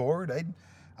 I get bored.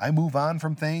 I move on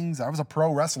from things. I was a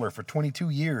pro wrestler for 22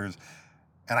 years,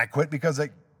 and I quit because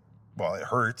it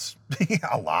hurts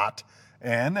a lot,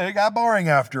 and it got boring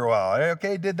after a while.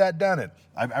 Okay, did that, done it.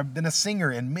 I've been a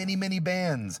singer in many, many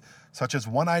bands, such as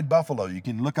One-Eyed Buffalo. You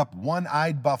can look up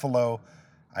One-Eyed Buffalo.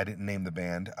 I didn't name the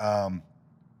band.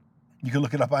 You can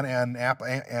look it up on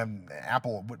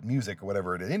Apple Music or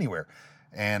whatever it is, anywhere.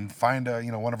 And find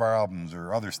one of our albums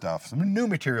or other stuff, some new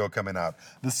material coming out.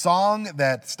 The song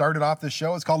that started off the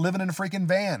show is called Living in a Freaking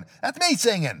Van. That's me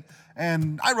singing.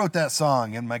 And I wrote that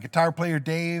song. And my guitar player,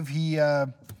 Dave, he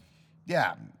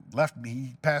left me.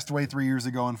 He passed away 3 years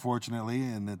ago, unfortunately.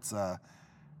 And it's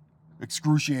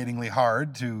excruciatingly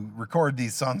hard to record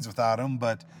these songs without him.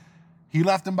 But he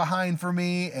left them behind for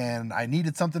me. And I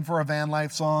needed something for a van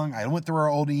life song. I went through our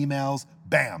old emails.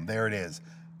 Bam, there it is.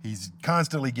 He's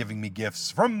constantly giving me gifts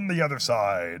from the other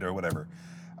side or whatever.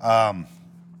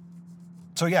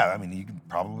 So yeah, you can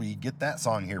probably get that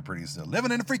song here pretty soon.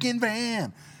 Living in a freaking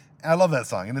van. I love that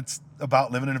song, and it's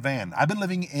about living in a van. I've been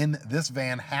living in this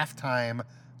van half-time, a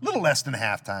little less than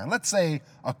half-time. Let's say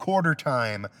a quarter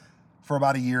time for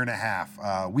about a year and a half.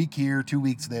 A week here, 2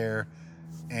 weeks there,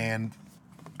 and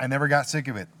I never got sick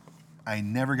of it.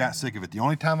 The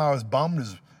only time I was bummed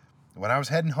is when I was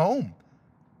heading home.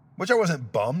 which I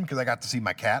wasn't bummed because I got to see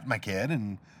my cat, my kid,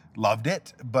 and loved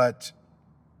it. But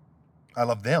I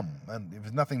love them. And if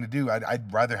there's nothing to do,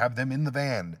 I'd rather have them in the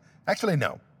van. Actually,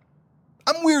 no.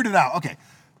 I'm weirded out. Okay,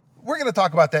 we're going to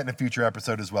talk about that in a future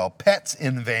episode as well. Pets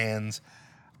in vans.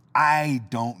 I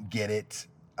don't get it.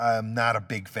 I'm not a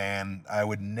big fan. I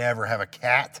would never have a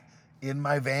cat in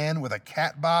my van with a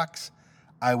cat box.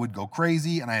 I would go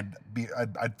crazy, and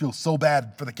I'd feel so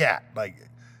bad for the cat. Like,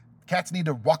 cats need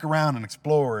to walk around and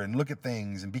explore and look at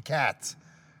things and be cats.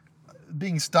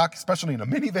 Being stuck, especially in a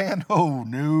minivan, oh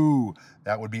no,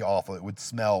 that would be awful. It would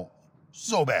smell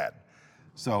so bad.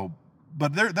 So,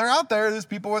 but they're out there. There's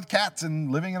people with cats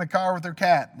and living in a car with their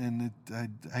cat, and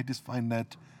I just find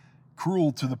that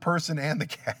cruel to the person and the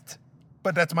cat.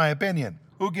 But that's my opinion.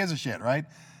 Who gives a shit, right?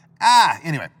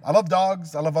 Anyway, I love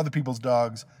dogs. I love other people's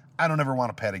dogs. I don't ever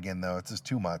want a pet again, though. It's just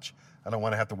too much. I don't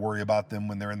want to have to worry about them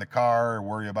when they're in the car or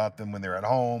worry about them when they're at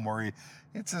home.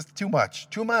 It's just too much.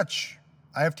 Too much.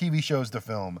 I have TV shows to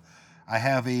film. I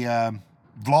have a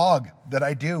vlog that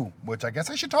I do, which I guess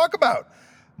I should talk about.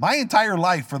 My entire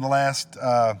life for the last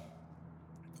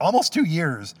almost 2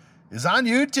 years is on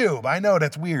YouTube. I know,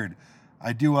 that's weird.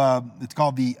 I do, it's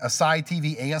called the ASY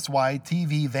TV, ASY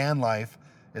TV Van Life.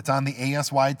 It's on the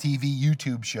ASY TV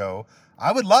YouTube show.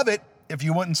 I would love it if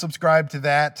you wouldn't subscribe to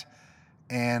that.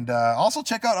 And also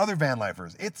check out other van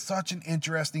lifers. It's such an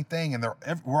interesting thing, and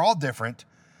we're all different.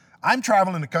 I'm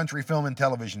traveling the country filming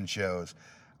television shows.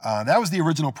 That was the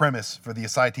original premise for the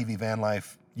ASY TV Van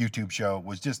Life YouTube show,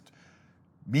 was just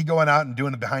me going out and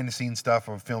doing the behind-the-scenes stuff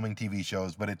of filming TV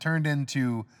shows. But it turned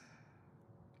into,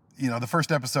 the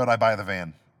first episode, I buy the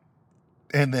van.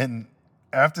 And then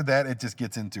after that, it just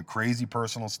gets into crazy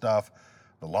personal stuff,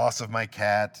 the loss of my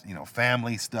cat,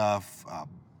 family stuff,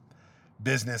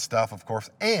 business stuff, of course,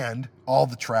 and all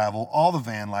the travel, all the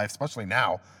van life, especially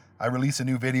now. I release a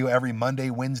new video every Monday,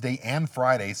 Wednesday, and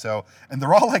Friday. And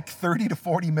they're all like 30 to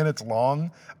 40 minutes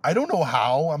long. I don't know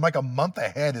how. I'm like a month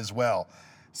ahead as well.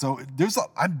 So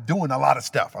I'm doing a lot of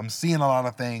stuff. I'm seeing a lot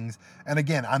of things. And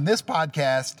again, on this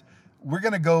podcast, we're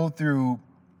going to go through,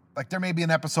 like, there may be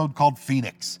an episode called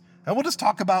Phoenix. And we'll just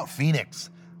talk about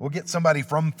Phoenix. We'll get somebody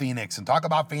from Phoenix and talk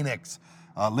about Phoenix.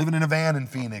 Living in a van in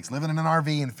Phoenix, living in an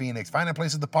RV in Phoenix, finding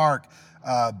places to park.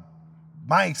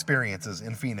 My experiences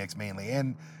in Phoenix mainly.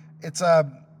 And it's,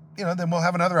 then we'll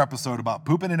have another episode about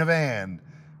pooping in a van.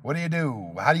 What do you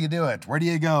do? How do you do it? Where do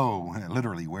you go?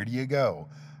 Literally, where do you go?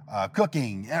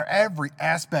 Cooking, every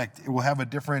aspect, it will have a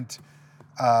different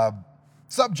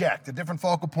subject, a different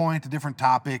focal point, a different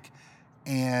topic.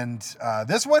 And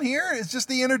this one here is just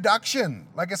the introduction.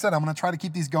 Like I said, I'm going to try to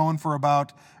keep these going for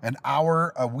about an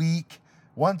hour a week,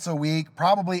 once a week,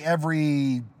 probably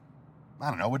every, I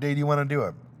don't know, what day do you want to do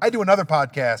it? I do another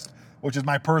podcast, which is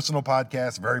my personal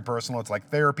podcast, very personal. It's like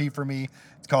therapy for me.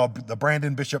 It's called the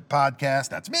Brandon Bishop Podcast.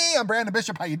 That's me. I'm Brandon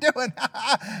Bishop. How you doing?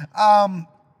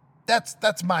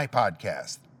 That's my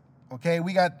podcast. Okay,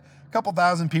 we got a couple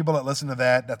thousand people that listen to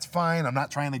that. That's fine. I'm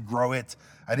not trying to grow it.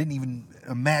 I didn't even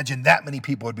imagine that many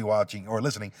people would be watching or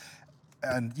listening.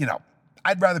 And,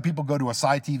 I'd rather people go to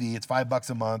ASY TV. It's $5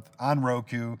 a month on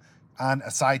Roku, on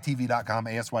asytv.com,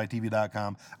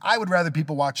 asytv.com. I would rather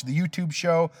people watch the YouTube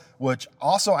show, which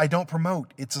also I don't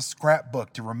promote. It's a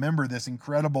scrapbook to remember this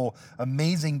incredible,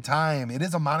 amazing time. It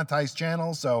is a monetized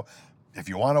channel, so if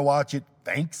you want to watch it,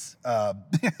 thanks.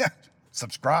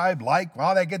 Subscribe, like,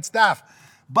 all that good stuff.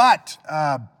 But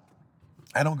I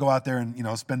don't go out there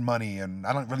and, spend money, and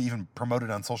I don't really even promote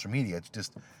it on social media. It's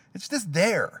just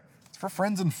there. It's for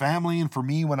friends and family, and for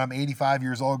me when I'm 85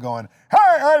 years old going, hey,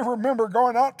 I remember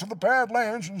going out to the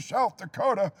Badlands in South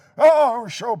Dakota. Oh, it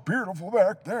was so beautiful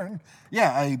back then.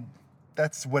 Yeah,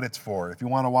 that's what it's for. If you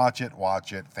want to watch it.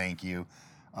 Thank you.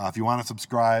 If you want to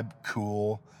subscribe,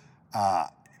 cool.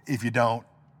 If you don't,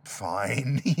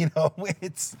 fine.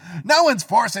 It's no one's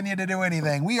forcing you to do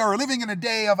anything. We are living in a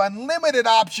day of unlimited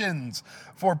options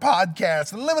for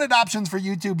podcasts, unlimited options for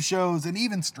YouTube shows, and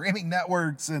even streaming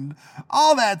networks and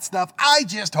all that stuff. I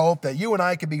just hope that you and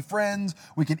I can be friends.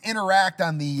 We can interact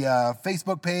on the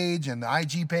Facebook page and the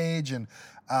IG page, and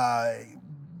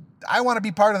I want to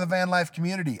be part of the van life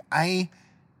community. I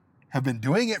have been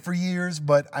doing it for years,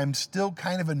 but I'm still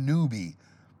kind of a newbie.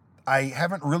 I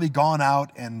haven't really gone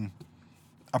out and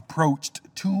approached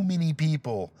too many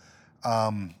people.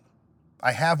 I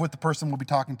have with the person we'll be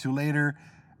talking to later,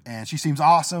 and she seems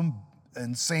awesome,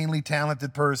 insanely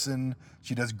talented person.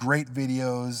 She does great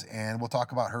videos, and we'll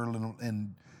talk about her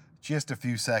in just a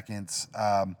few seconds.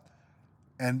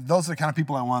 And those are the kind of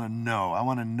people I want to know. I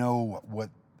want to know what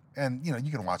And, you know,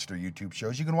 you can watch their YouTube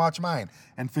shows, you can watch mine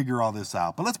and figure all this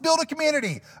out. But let's build a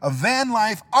community, a van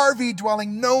life, RV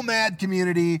dwelling, nomad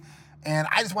community. And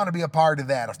I just want to be a part of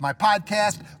that. If my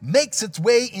podcast makes its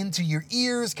way into your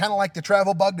ears, kind of like the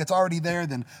travel bug that's already there,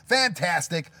 then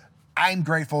fantastic. I'm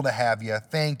grateful to have you.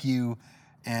 Thank you.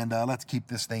 And let's keep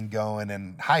this thing going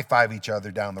and high five each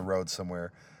other down the road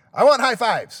somewhere. I want high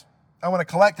fives. I want to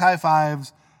collect high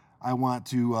fives. I want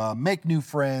to make new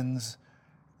friends.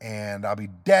 And I'll be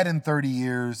dead in 30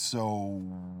 years, so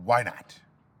why not?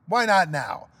 Why not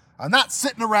now? I'm not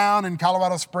sitting around in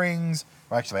Colorado Springs.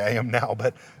 Well, actually, I am now,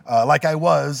 but like I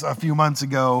was a few months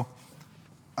ago,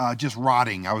 just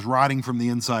rotting. I was rotting from the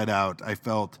inside out. I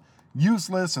felt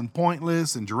useless and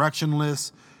pointless and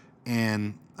directionless,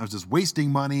 and I was just wasting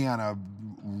money on a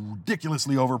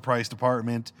ridiculously overpriced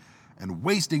apartment and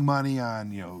wasting money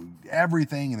on, you know,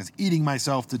 everything, and it's eating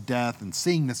myself to death and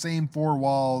seeing the same four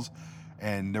walls.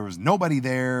 And there was nobody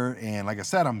there. And like I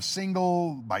said, I'm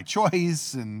single by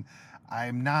choice, and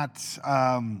I'm not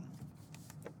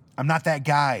that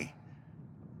guy.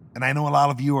 And I know a lot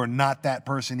of you are not that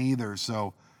person either.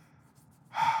 So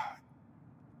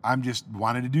I'm just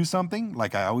wanted to do something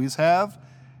like I always have.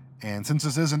 And since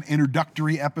this is an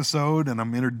introductory episode and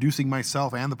I'm introducing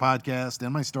myself and the podcast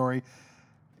and my story,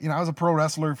 you know, I was a pro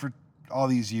wrestler for all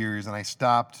these years, and I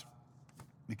stopped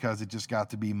because it just got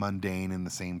to be mundane and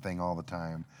the same thing all the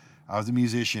time. I was a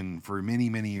musician for many,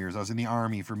 many years. I was in the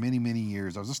Army for many, many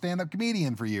years. I was a stand-up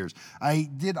comedian for years. I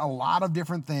did a lot of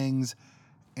different things,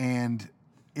 and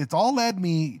it's all led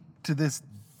me to this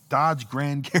Dodge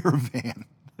Grand Caravan.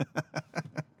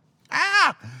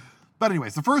 But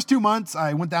anyways, the first 2 months,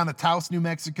 I went down to Taos, New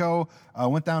Mexico. I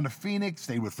went down to Phoenix,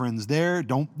 stayed with friends there.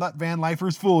 Don't let van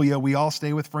lifers fool you. We all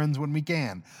stay with friends when we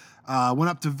can. Went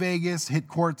up to Vegas, hit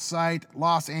Quartzsite,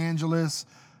 Los Angeles,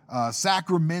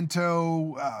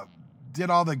 Sacramento, did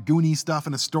all the Goonie stuff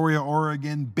in Astoria,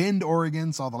 Oregon, Bend,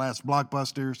 Oregon, saw the last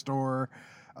Blockbuster store.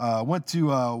 Went to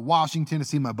Washington to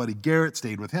see my buddy Garrett,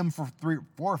 stayed with him for 4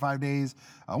 or 5 days.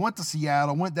 Went to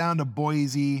Seattle, went down to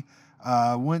Boise,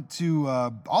 went to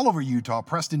all over Utah,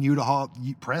 Preston,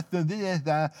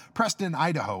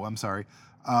 Idaho, I'm sorry,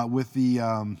 with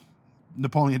the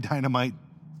Napoleon Dynamite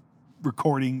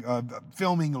recording,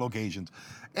 filming locations.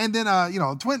 And then,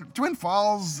 Twin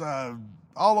Falls,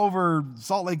 all over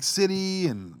Salt Lake City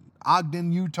and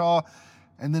Ogden, Utah,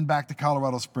 and then back to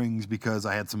Colorado Springs because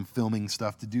I had some filming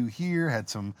stuff to do here, had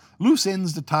some loose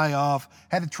ends to tie off,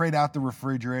 had to trade out the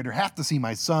refrigerator, have to see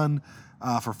my son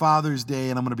for Father's Day,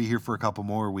 and I'm going to be here for a couple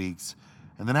more weeks.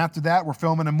 And then after that, we're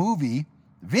filming a movie,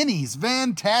 Vinny's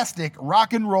Fantastic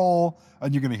Rock and Roll,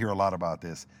 and you're going to hear a lot about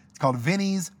this. It's called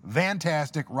Vinny's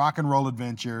Fantastic Rock and Roll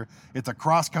Adventure. It's a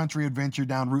cross-country adventure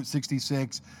down Route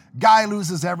 66. Guy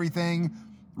loses everything,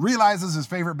 realizes his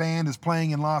favorite band is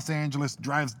playing in Los Angeles,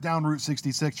 drives down Route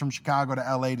 66 from Chicago to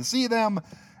LA to see them,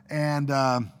 and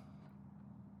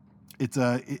it's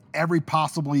every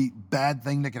possibly bad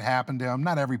thing that could happen to him.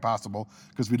 Not every possible,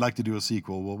 because we'd like to do a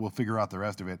sequel. We'll figure out the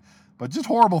rest of it. But just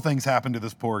horrible things happen to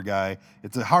this poor guy.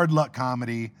 It's a hard luck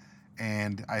comedy,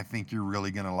 and I think you're really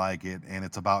going to like it, and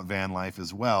it's about van life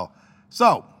as well.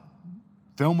 So,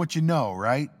 film what you know,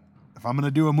 right? If I'm going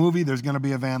to do a movie, there's going to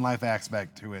be a van life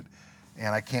aspect to it,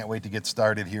 and I can't wait to get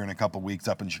started here in a couple weeks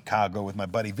up in Chicago with my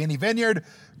buddy Vinny Vineyard.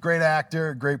 Great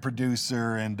actor, great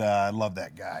producer, and I love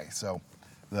that guy. So,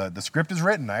 the script is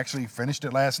written. I actually finished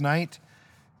it last night.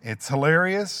 It's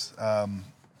hilarious.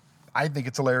 I think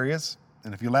it's hilarious,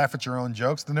 and if you laugh at your own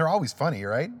jokes, then they're always funny,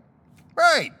 right?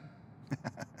 Right!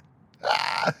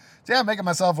 See, I'm making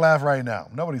myself laugh right now.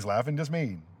 Nobody's laughing, just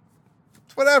me.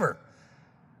 It's whatever.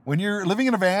 When you're living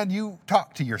in a van, you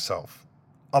talk to yourself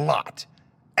a lot.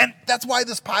 And that's why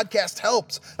this podcast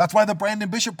helps. That's why the Brandon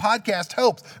Bishop podcast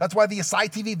helps. That's why the Asai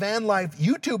TV Van Life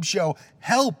YouTube show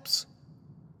helps.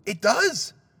 It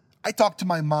does. I talk to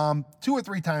my mom 2 or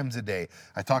 3 times a day.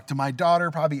 I talk to my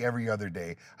daughter probably every other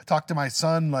day. I talk to my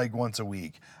son like once a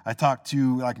week. I talk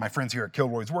to like my friends here at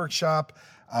Kilroy's Workshop.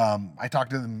 I talk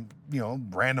to them,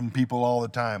 random people all the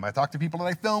time. I talk to people that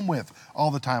I film with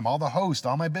all the time, all the hosts,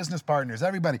 all my business partners,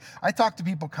 everybody. I talk to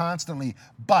people constantly,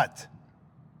 but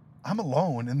I'm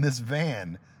alone in this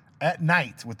van at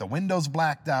night with the windows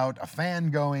blacked out, a fan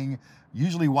going,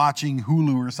 usually watching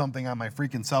Hulu or something on my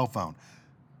freaking cell phone.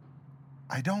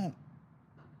 I don't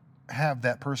have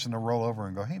that person to roll over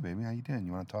and go, hey, baby, how you doing?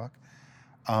 You want to talk?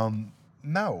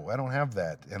 No, I don't have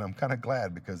that. And I'm kind of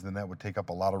glad because then that would take up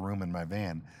a lot of room in my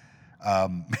van.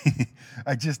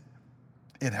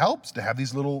 It helps to have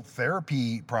these little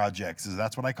therapy projects.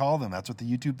 That's what I call them. That's what the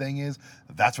YouTube thing is.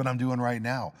 That's what I'm doing right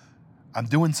now. I'm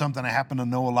doing something I happen to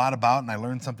know a lot about, and I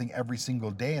learn something every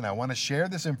single day, and I want to share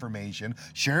this information,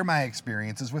 share my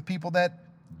experiences with people that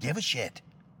give a shit.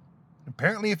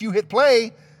 Apparently, if you hit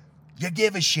play, you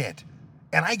give a shit.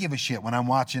 And I give a shit when I'm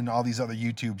watching all these other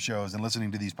YouTube shows and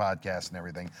listening to these podcasts and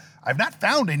everything. I've not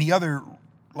found any other,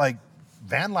 like,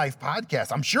 van life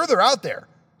podcasts. I'm sure they're out there.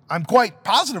 I'm quite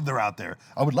positive they're out there.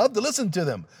 I would love to listen to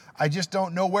them. I just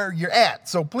don't know where you're at.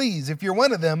 So please, if you're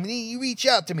one of them, you reach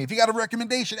out to me. If you got a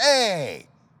recommendation, hey,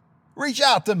 reach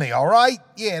out to me, all right?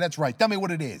 Yeah, that's right. Tell me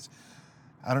what it is.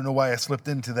 I don't know why I slipped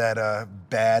into that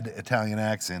bad Italian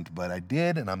accent, but I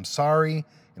did, and I'm sorry.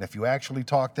 And if you actually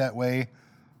talk that way,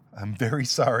 I'm very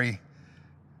sorry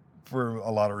for a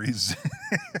lot of reasons.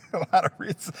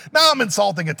 Now I'm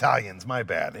insulting Italians. My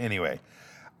bad. Anyway,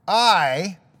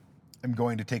 I am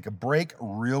going to take a break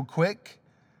real quick,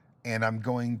 and I'm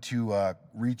going to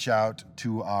reach out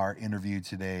to our interview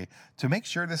today to make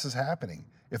sure this is happening.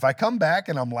 If I come back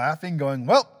and I'm laughing, going,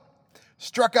 well,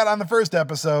 struck out on the first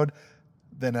episode,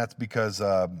 then that's because,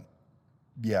 I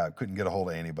couldn't get a hold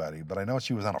of anybody. But I know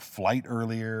she was on a flight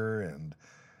earlier and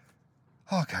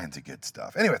all kinds of good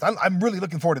stuff. Anyways, I'm really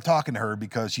looking forward to talking to her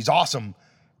because she's awesome.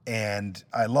 And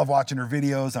I love watching her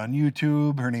videos on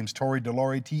YouTube. Her name's TORY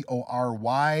DELURY,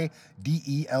 TORY.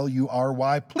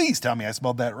 Please tell me I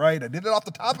spelled that right. I did it off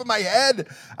the top of my head.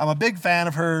 I'm a big fan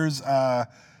of hers.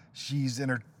 She's in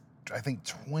her, I think,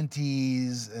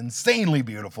 20s, insanely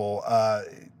beautiful.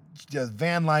 She does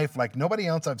van life like nobody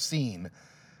else I've seen.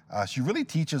 She really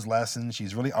teaches lessons.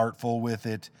 She's really artful with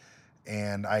it.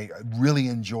 And I really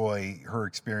enjoy her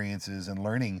experiences and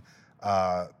learning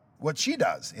what she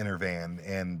does in her van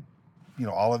and,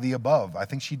 all of the above. I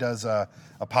think she does a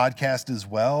podcast as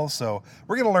well. So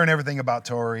we're going to learn everything about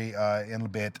TORY in a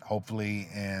bit, hopefully.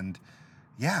 And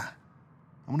yeah,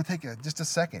 I'm going to take just a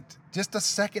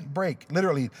second break.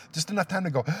 Literally just enough time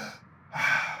to go,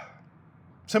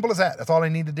 simple as that. That's all I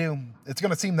need to do. It's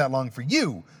going to seem that long for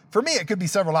you. For me, it could be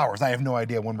several hours. I have no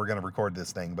idea when we're going to record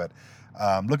this thing, but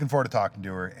I'm looking forward to talking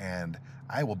to her, and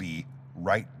I will be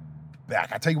right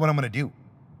back. I tell you what I'm going to do.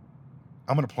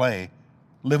 I'm going to play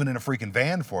Living in a Freaking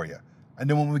Van for you. And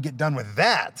then when we get done with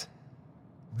that,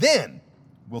 then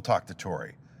we'll talk to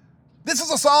TORY. This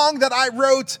is a song that I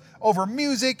wrote over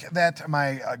music that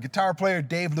my guitar player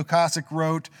Dave Lukasic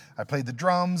wrote. I played the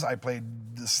drums. I played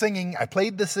the singing.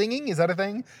 Is that a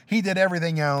thing? He did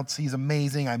everything else. He's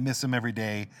amazing. I miss him every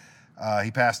day.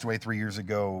 He passed away 3 years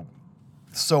ago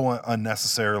so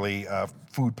unnecessarily.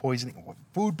 Food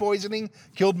poisoning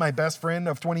killed my best friend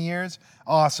of 20 years.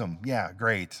 Awesome. Yeah,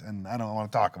 great. And I don't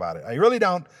want to talk about it. I really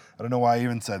don't. I don't know why I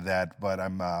even said that, but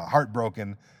I'm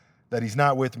heartbroken that he's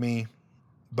not with me,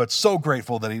 but so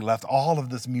grateful that he left all of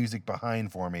this music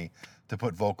behind for me to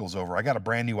put vocals over. I got a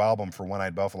brand new album for One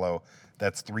Eyed Buffalo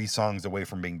that's 3 songs away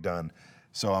from being done.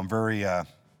 So I'm very,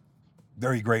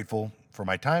 very grateful for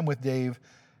my time with Dave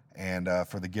and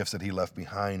for the gifts that he left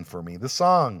behind for me. This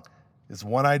song is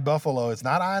One Eyed Buffalo. It's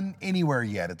not on anywhere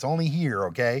yet. It's only here,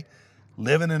 okay?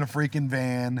 Living in a Freaking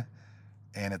Van,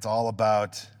 and it's all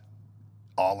about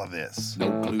all of this.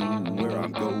 No clue where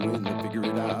I'm going to figure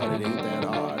it out. It ain't that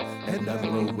hard. Heading down the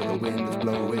road where the wind is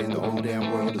blowing. The whole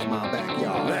damn world is my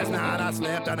backyard. Last night I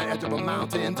slept on the edge of a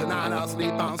mountain. Tonight I'll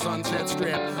sleep on Sunset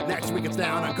Strip. Next week it's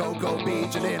down on Cocoa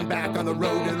Beach. And then back on the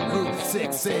road to Route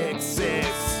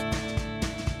 666.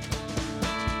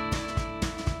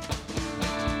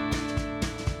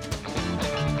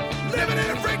 Living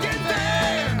in a freaking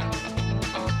van.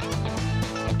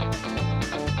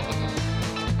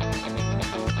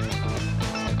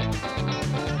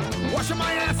 Washing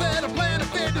my ass at a Planet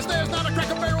Fitness. There's not a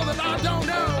Cracker Barrel that I don't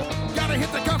know. Gotta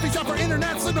hit the coffee shop for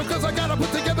internet signal, cause I gotta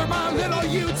put together my little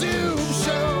YouTube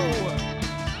show.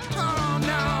 Oh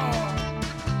no.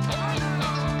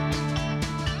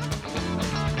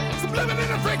 So I'm living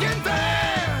in a freaking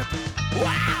van.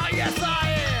 Wow, yes I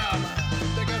am.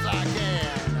 Because I can.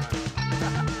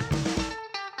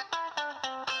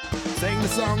 Sang the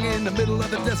song in the middle of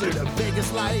the desert.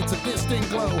 Vegas lights, a distant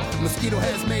glow. Mosquito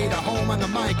has made a home on the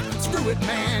mic. Screw it,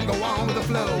 man, go on with the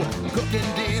flow. Cooking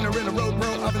dinner in a road bro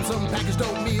oven. Some packaged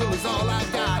oatmeal is all I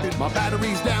got. My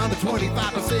battery's down to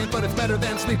 25%, but it's better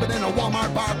than sleeping in a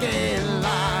Walmart parking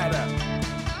lot.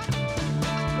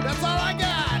 But that's all I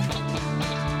got.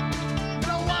 You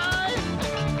know why?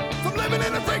 I'm living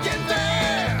in a freaking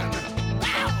van.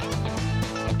 Ow.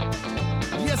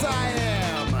 Yes, I am.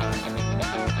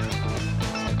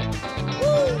 Woo!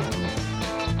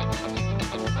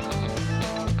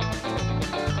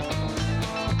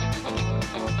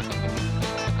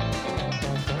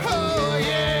 Oh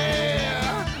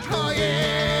yeah! Oh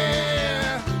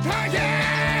yeah! Oh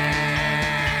yeah!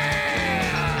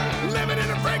 Living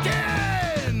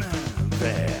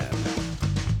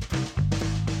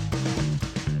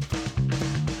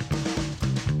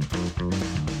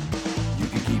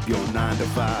your 9 to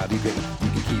 5. You can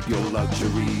keep your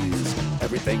luxuries.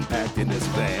 Everything packed in this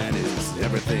van is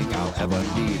everything I'll ever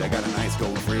need. I got a nice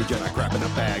gold fridge and a crap in a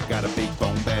bag. Got a big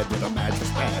foam bed with a mattress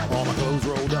pad. All my clothes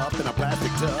rolled up in a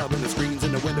plastic tub, and the screens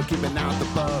in the window keeping out the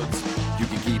bugs. You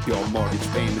can keep your mortgage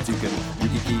payments. You can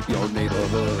keep your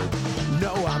neighborhood.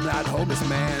 No, I'm not homeless,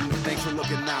 man. Thanks for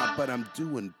looking out, but I'm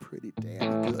doing pretty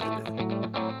damn good.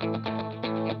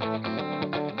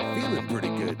 Feeling pretty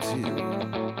good too.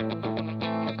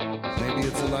 Maybe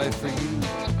it's a life for you.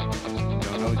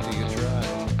 Don't know till you try.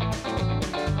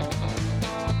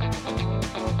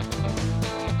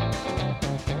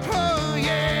 Oh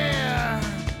yeah!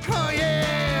 Oh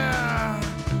yeah!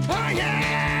 Oh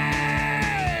yeah!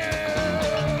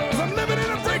 'Cause I'm living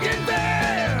in a freaking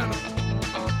van!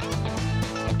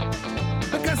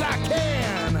 Because I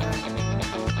can!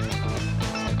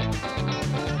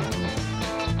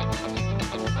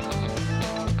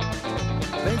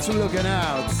 Thanks for looking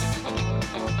out.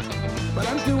 But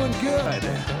I'm doing good.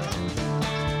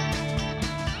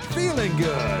 Feeling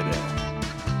good.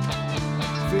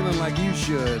 Feeling like you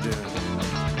should.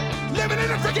 Living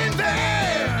in a freaking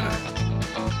van!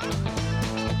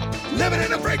 Living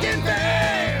in a freaking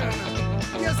van!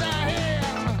 Yes, I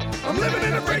am! I'm living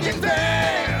in a freaking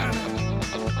van!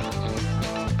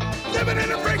 Living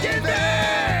in a freaking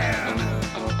van!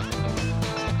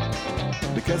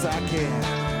 Because I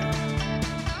can.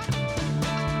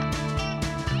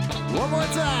 One more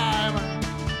time.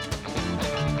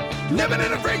 Living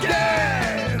in a freaking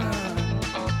van.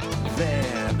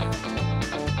 Man.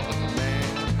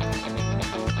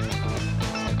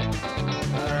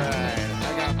 Alright,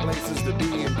 I got places to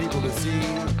be and people to see.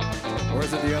 Or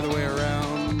is it the other way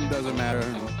around? Doesn't matter.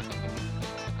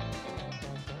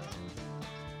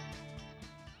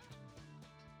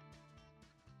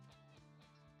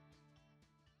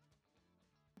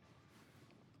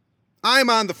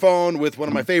 I'm on the phone with one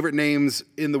of my favorite names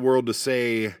in the world to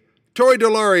say, TORY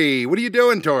DELURY. What are you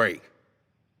doing, TORY?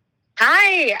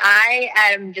 Hi, I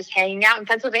am just hanging out in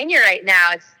Pennsylvania right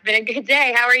now. It's been a good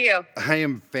day. How are you? I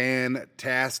am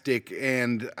fantastic.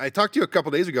 And I talked to you a couple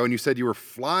days ago and you said you were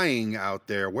flying out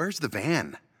there. Where's the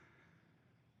van?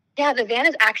 Yeah, the van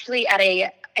is actually at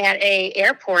a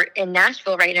airport in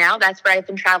Nashville right now. That's where I've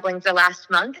been traveling for the last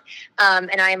month.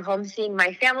 And I am home seeing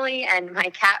my family and my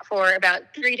cat for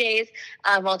about 3 days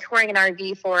while touring an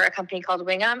RV for a company called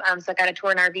Wingham. So I got to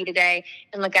tour an RV today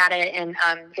and look at it and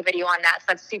make a video on that. So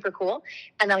that's super cool.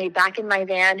 And then I'll be back in my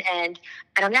van, and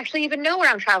I don't actually even know where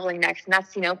I'm traveling next. And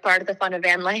that's, part of the fun of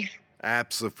van life.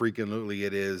 Absolutely,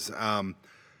 it is.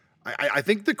 I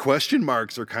think the question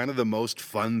marks are kind of the most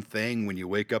fun thing when you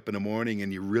wake up in the morning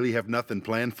and you really have nothing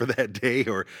planned for that day,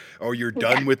 or you're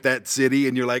done with that city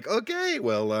and you're like, okay,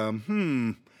 well,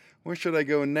 where should I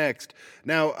go next?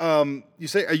 Now, you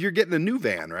say you're getting a new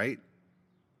van, right?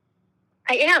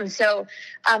 I am. So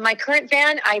my current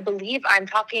van, I believe I'm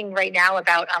talking right now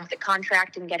about the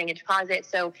contract and getting a deposit.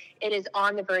 So it is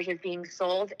on the verge of being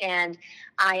sold, and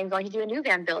I am going to do a new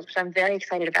van build, which I'm very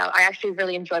excited about. I actually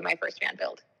really enjoyed my first van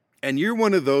build. And you're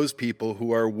one of those people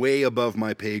who are way above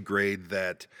my pay grade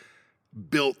that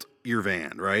built your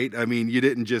van, right? I mean, you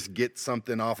didn't just get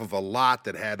something off of a lot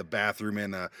that had a bathroom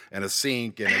and a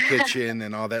sink and a kitchen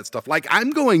and all that stuff, like I'm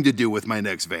going to do with my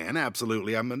next van.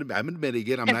 Absolutely. I'm admitting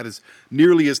it. I'm not as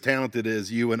nearly as talented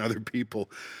as you and other people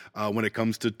when it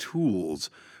comes to tools.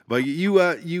 But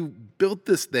you built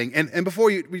this thing. And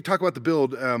before we talk about the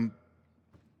build,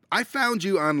 I found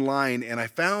you online, and I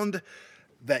found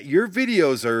that your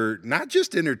videos are not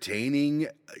just entertaining,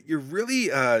 you're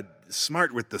really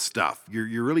smart with the stuff.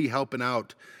 You're really helping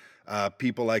out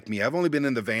people like me. I've only been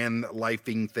in the van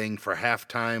lifing thing for half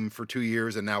time for 2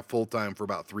 years and now full time for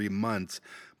about 3 months.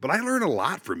 But I learn a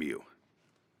lot from you.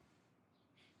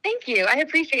 Thank you. I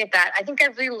appreciate that. I think I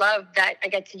really love that I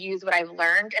get to use what I've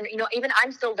learned. And, even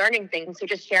I'm still learning things. So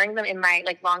just sharing them in my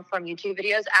long form YouTube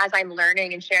videos as I'm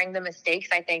learning and sharing the mistakes,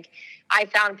 I think I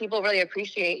found people really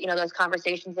appreciate, those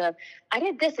conversations of, I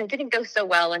did this and it didn't go so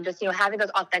well. And just, having those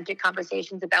authentic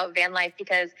conversations about van life,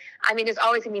 because there's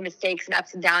always gonna be mistakes and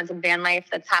ups and downs in van life.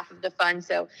 That's half of the fun.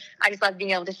 So I just love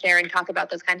being able to share and talk about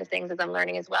those kinds of things as I'm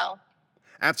learning as well.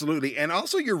 Absolutely. And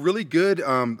also you're really good.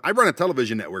 I run a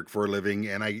television network for a living,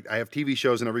 and I have TV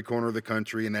shows in every corner of the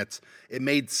country, and it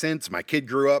made sense. My kid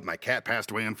grew up, my cat passed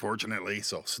away, unfortunately.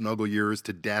 So snuggle yours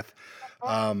to death.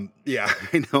 Yeah,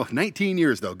 I know. 19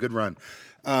 years though. Good run.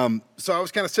 So I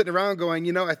was kind of sitting around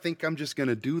going, I think I'm just going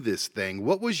to do this thing.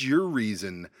 What was your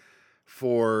reason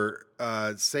for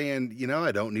saying,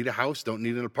 I don't need a house, don't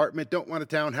need an apartment, don't want a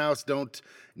townhouse, don't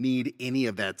need any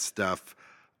of that stuff?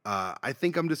 I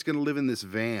think I'm just going to live in this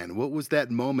van. What was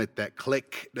that moment, that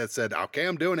click that said, okay,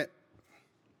 I'm doing it?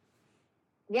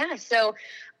 Yeah, so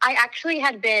I actually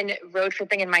had been road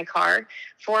tripping in my car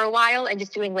for a while and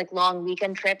just doing like long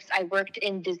weekend trips. I worked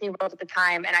in Disney World at the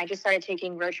time, and I just started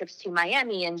taking road trips to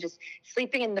Miami and just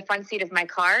sleeping in the front seat of my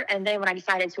car. And then when I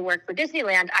decided to work for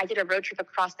Disneyland, I did a road trip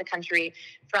across the country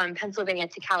from Pennsylvania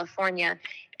to California.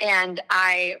 And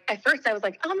at first I was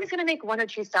like, oh, I'm just going to make 1 or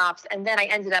 2 stops. And then I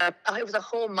ended up, it was a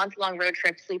whole month-long road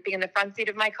trip sleeping in the front seat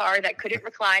of my car that couldn't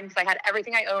recline because I had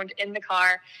everything I owned in the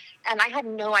car. And I had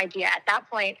no idea. At that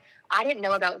point, I didn't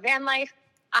know about van life.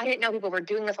 I didn't know people were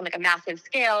doing this on like a massive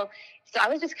scale. So I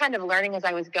was just kind of learning as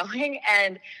I was going.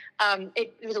 And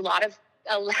it was a lot of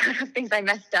things I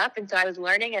messed up. And so I was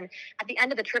learning. And at the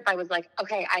end of the trip, I was like,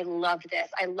 okay, I loved this.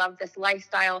 I love this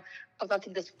lifestyle. I would love to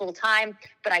do this full time,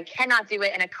 but I cannot do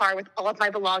it in a car with all of my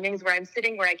belongings where I'm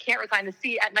sitting, where I can't recline the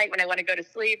seat at night when I want to go to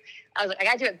sleep. I was like, I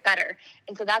got to do it better.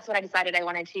 And so that's when I decided I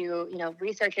wanted to,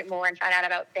 research it more and find out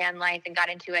about van life, and got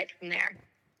into it from there.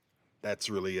 That's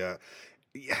really,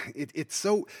 it's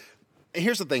so,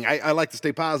 here's the thing. I like to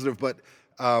stay positive, but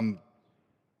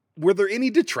were there any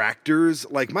detractors?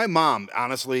 Like, my mom,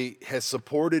 honestly, has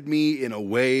supported me in a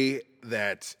way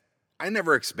that I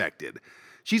never expected.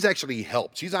 She's actually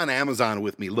helped. She's on Amazon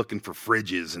with me looking for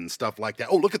fridges and stuff like that.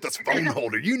 Oh, look at this phone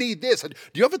holder. You need this. Do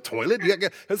you have a toilet?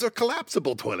 There's a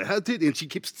collapsible toilet. And she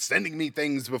keeps sending me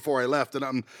things before I left,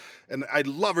 and I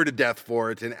love her to death for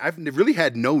it. And I've really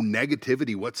had no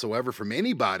negativity whatsoever from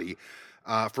anybody,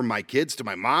 from my kids to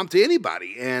my mom to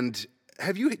anybody. And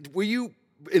were you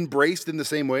embraced in the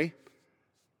same way?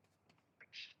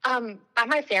 By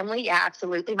my family, yeah,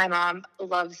 absolutely. My mom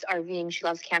loves RVing. She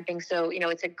loves camping. So,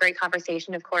 it's a great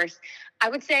conversation, of course. I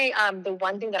would say the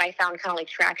one thing that I found kind of like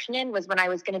traction in was when I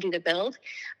was going to do the build.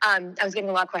 I was getting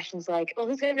a lot of questions like, well,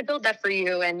 who's going to build that for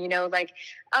you? And, like,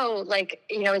 oh, like,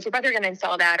 is your brother going to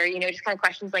install that? Or, just kind of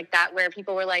questions like that, where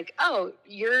people were like, oh,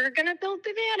 you're going to build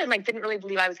the van? And like, didn't really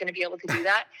believe I was going to be able to do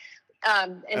that.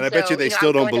 And I bet you they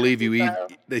still don't believe you.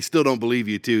 They still don't believe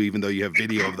you too, even though you have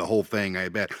video of the whole thing. I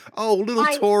bet. Oh, little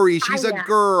Tori, she's a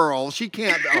girl. She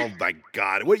can't. Oh my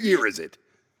God, what year is it?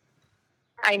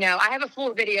 I know. I have a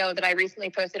full video that I recently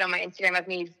posted on my Instagram of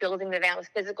me building the van with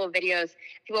physical videos.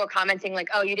 People were commenting like,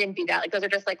 "Oh, you didn't do that. Like, those are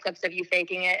just like clips of you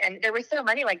faking it." And there were so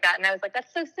many like that, and I was like,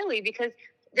 "That's so silly," because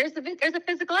there's a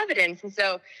physical evidence. And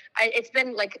so it's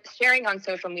been like sharing on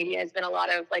social media has been a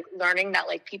lot of like learning that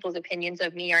like people's opinions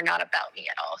of me are not about me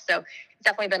at all. So it's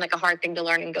definitely been like a hard thing to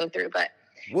learn and go through, but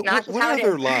what are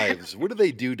their lives? What do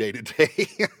they do day to day?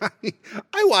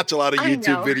 I watch a lot of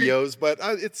YouTube videos, but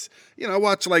it's, I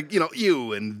watch like,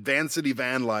 you and Van City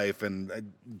Van Life, and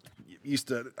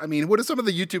what are some of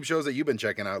the YouTube shows that you've been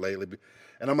checking out lately?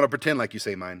 And I'm going to pretend like you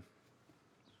say mine.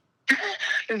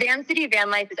 Van City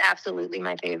Van Life is absolutely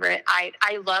my favorite.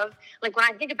 I love, like, when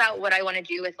I think about what I want to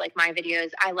do with like my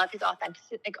videos, I love his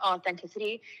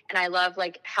authenticity, and I love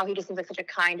like how he just seems like such a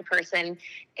kind person.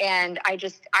 And I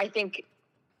think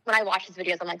when I watch his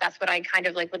videos, I'm like, that's what I kind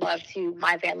of like would love to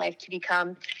my van life to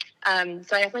become. So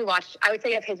I definitely I would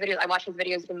say of his videos, I watch his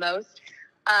videos the most.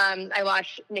 I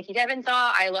watch Nikki Devinsaw.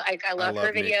 I love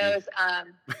her videos.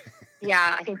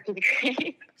 Yeah, I think she's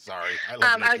great. Sorry, I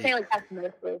love Nikki. I would say like that's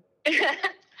mostly. So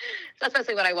that's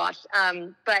mostly what I watched.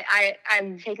 But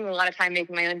I'm taking a lot of time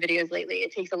making my own videos lately.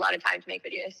 It takes a lot of time to make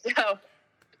videos. So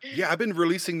yeah, I've been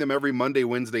releasing them every Monday,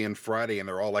 Wednesday, and Friday, and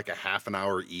they're all like a half an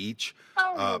hour each.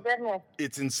 Oh my goodness.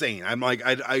 It's insane. I'm like,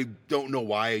 I don't know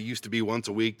why. I used to be once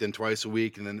a week, then twice a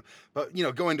week, but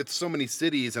going to so many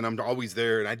cities, and I'm always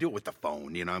there, and I do it with the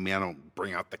phone. I don't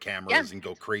bring out the cameras and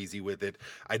go crazy with it.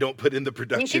 I don't put in the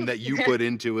production that you put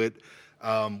into it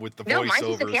with the voiceovers. No, mine's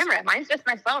just a camera. Mine's just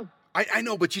my phone. I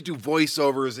know, but you do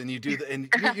voiceovers, and you do and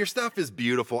your stuff is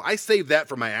beautiful. I save that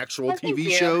for my actual TV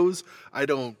shows. I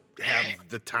don't have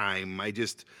the time. I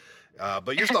just,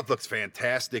 but your stuff looks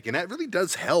fantastic, and that really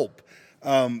does help.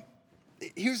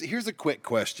 Here's a quick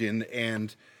question,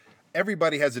 and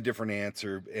everybody has a different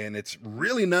answer, and it's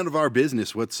really none of our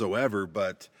business whatsoever.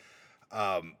 But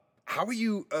how are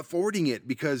you affording it?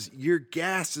 Because your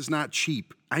gas is not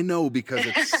cheap. I know, because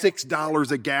it's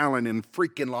 $6 a gallon in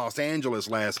freaking Los Angeles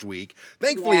last week.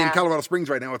 Thankfully, in Colorado Springs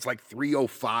right now, it's like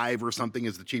 $3.05 or something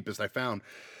is the cheapest I found.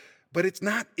 But it's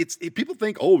not. People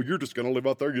think, oh, you're just gonna live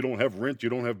out there. You don't have rent. You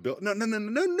don't have bill.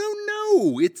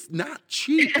 No. It's not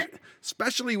cheap,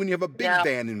 especially when you have a big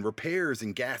van and repairs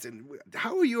and gas. And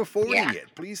how are you affording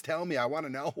it? Please tell me. I want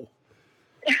to know.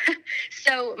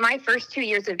 So my first 2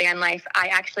 years of van life, I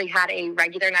actually had a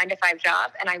regular 9 to 5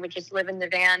 job, and I would just live in the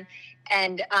van.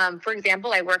 And for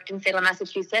example, I worked in Salem,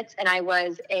 Massachusetts, and I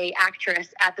was a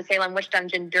actress at the Salem Witch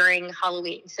Dungeon during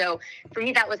Halloween. So for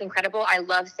me, that was incredible. I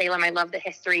love Salem. I love the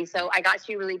history. So I got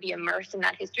to really be immersed in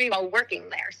that history while working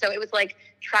there. So it was like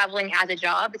traveling as a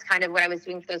job. It's kind of what I was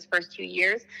doing for those first 2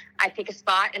 years. I'd pick a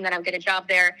spot, and then I would get a job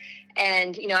there.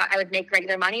 And, I would make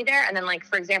regular money there. And then, like,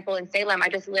 for example, in Salem, I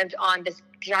just lived on this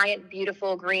giant,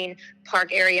 beautiful green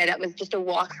park area that was just a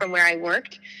walk from where I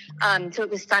worked. So it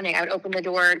was stunning. I would open the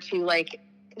door to, like,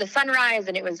 the sunrise,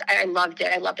 and I loved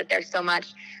it. I loved it there so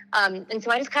much. And so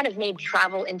I just kind of made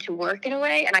travel into work in a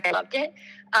way, and I loved it.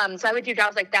 So I would do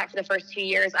jobs like that for the first 2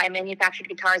 years. I manufactured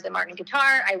guitars at Martin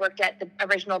Guitar. I worked at the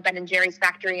original Ben & Jerry's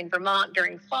factory in Vermont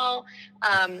during fall.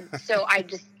 So I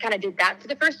just kind of did that for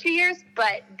the first 2 years.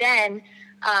 But then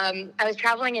I was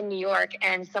traveling in New York,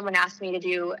 and someone asked me to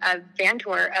do a van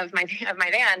tour of my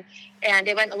van, and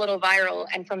it went a little viral.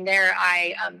 And from there,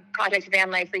 Project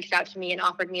Van Life reached out to me and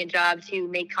offered me a job to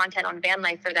make content on van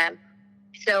life for them.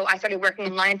 So I started working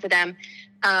online for them,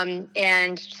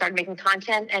 and started making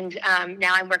content. And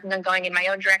now I'm working on going in my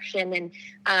own direction, and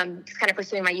just kind of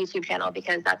pursuing my YouTube channel,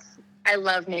 because I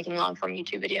love making long form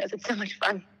YouTube videos. It's so much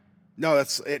fun. No,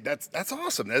 that's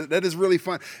awesome. That is really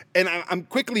fun. And I'm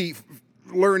quickly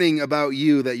learning about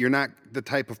you that you're not the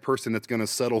type of person that's going to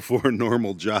settle for a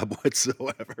normal job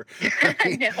whatsoever.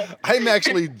 I'm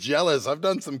actually jealous. I've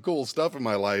done some cool stuff in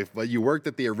my life, but you worked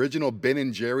at the original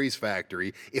Ben & Jerry's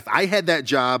factory. If I had that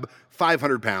job,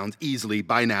 500 pounds easily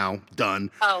by now,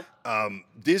 done. Oh.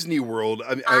 Disney World,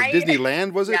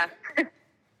 Disneyland, was it? Yeah.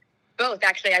 Both,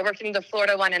 actually. I worked in the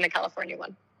Florida one and the California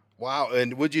one. Wow.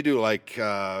 And what'd you do? Like,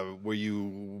 were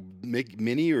you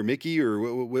Minnie or Mickey,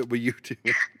 or what were you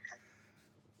doing?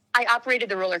 I operated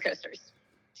the roller coasters.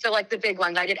 So, like, the big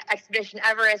ones. I did Expedition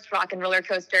Everest, Rock and Roller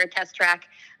Coaster, Test Track.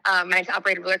 I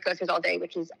operated roller coasters all day,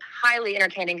 which is highly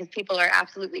entertaining because people are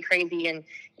absolutely crazy and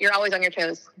you're always on your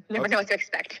toes. You never know what to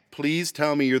expect. Please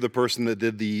tell me you're the person that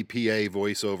did the PA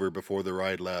voiceover before the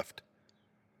ride left.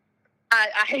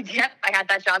 I had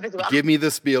that job as well. Give me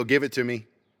the spiel. Give it to me.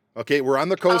 Okay, we're on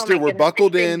the coaster. We're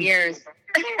buckled in. Years.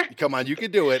 Come on, you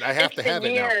can do it. I have to have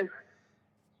it now.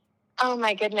 Oh,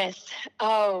 my goodness.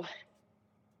 Oh,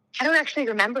 I don't actually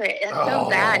remember it. It's so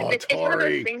bad. It's one of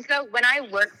those things, though. When I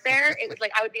worked there, it was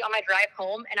like I would be on my drive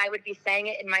home, and I would be saying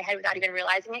it in my head without even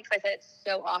realizing it, because I said it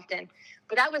so often.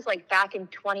 But that was like back in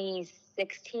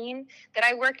 2016 that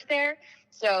I worked there.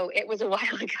 So it was a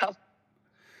while ago.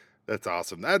 That's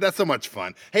awesome. That's so much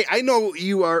fun. Hey, I know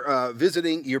you are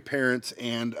visiting your parents,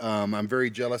 and I'm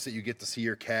very jealous that you get to see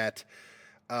your cat.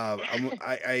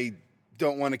 I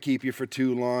don't want to keep you for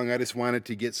too long. I just wanted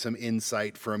to get some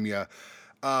insight from you.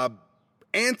 Ask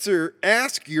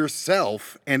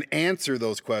yourself and answer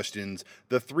those questions.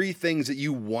 The 3 things that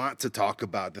you want to talk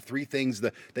about, the 3 things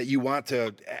that you want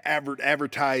to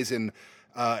advertise and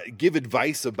give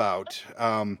advice about.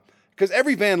 Because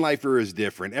every van lifer is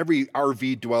different. Every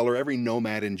RV dweller, every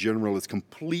nomad in general is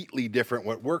completely different.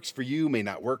 What works for you may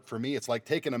not work for me. It's like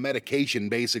taking a medication,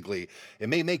 basically. It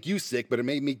may make you sick, but it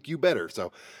may make you better.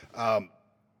 So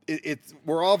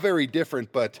we're all very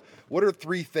different, but what are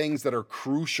 3 things that are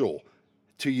crucial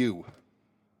to you?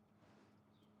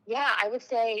 Yeah, I would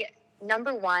say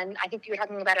number 1, I think you were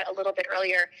talking about it a little bit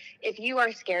earlier. If you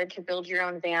are scared to build your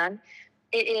own van,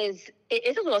 it is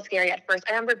a little scary at first.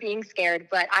 I remember being scared,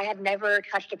 but I had never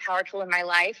touched a power tool in my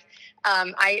life.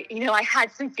 I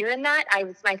had some fear in that.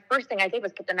 My first thing I did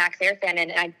was put the Max Air fan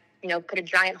in, and I put a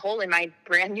giant hole in my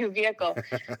brand new vehicle.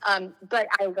 But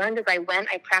I learned as I went.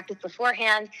 I practiced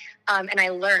beforehand, and I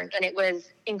learned, and it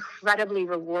was incredibly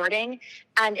rewarding.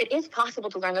 And it is possible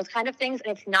to learn those kind of things,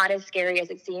 and it's not as scary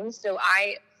as it seems. So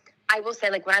I will say,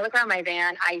 like, when I look around my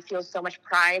van, I feel so much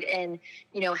pride in,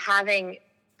 having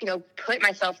put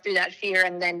myself through that fear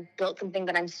and then built something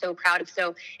that I'm so proud of.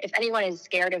 So if anyone is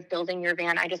scared of building your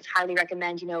van, I just highly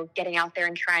recommend, getting out there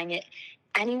and trying it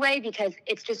anyway, because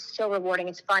it's just so rewarding.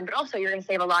 It's fun, but also you're going to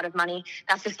save a lot of money.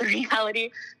 That's just the reality.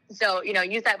 So,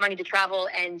 use that money to travel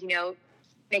and,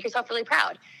 make yourself really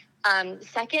proud.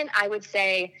 Second, I would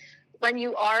say when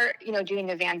you are, doing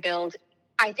a van build,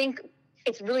 I think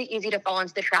it's really easy to fall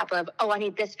into the trap of, I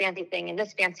need this fancy thing and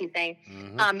this fancy thing.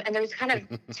 Mm-hmm. And there's kind of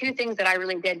 2 things that I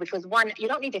really did, which was 1, you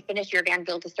don't need to finish your van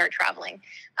build to start traveling.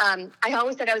 I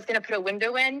always said I was going to put a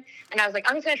window in, and I was like,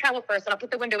 I'm just going to travel first and I'll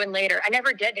put the window in later. I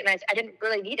never did, and I didn't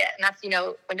really need it. And that's,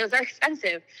 windows are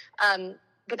expensive.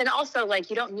 But then also, like,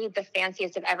 you don't need the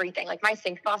fanciest of everything. Like, my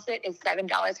sink faucet is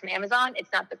 $7 from Amazon.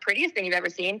 It's not the prettiest thing you've ever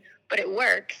seen, but it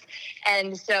works.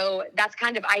 And so that's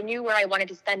kind of, I knew where I wanted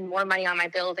to spend more money on my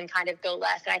bills and kind of go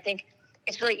less. And I think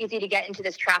it's really easy to get into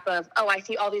this trap of, oh, I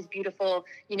see all these beautiful,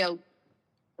 you know,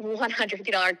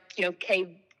 $150, you know,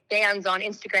 K vans on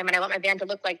Instagram, and I want my van to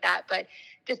look like that. But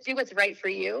just do what's right for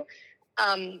you.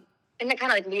 And that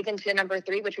kind of like leads into number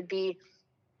 3, which would be,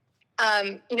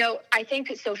 you know, I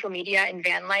think social media and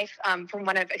van life, from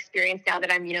what I've experienced now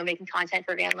that I'm, you know, making content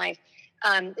for van life,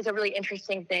 is a really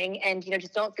interesting thing. And, you know,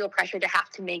 just don't feel pressure to have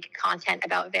to make content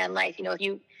about van life. You know, if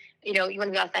you know, you want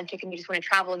to be authentic and you just want to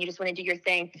travel and you just want to do your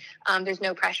thing, there's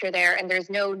no pressure there. And there's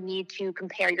no need to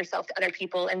compare yourself to other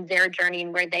people and their journey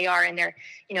and where they are in their,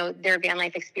 you know, their van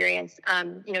life experience.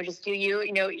 You know, just do you,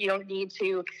 you know, you don't need to,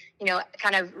 you know,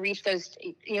 kind of reach those,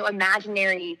 you know,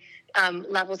 imaginary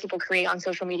levels people create on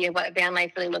social media, what van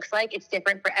life really looks like. It's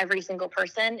different for every single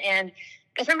person. And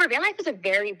because remember, van life is a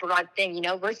very broad thing. You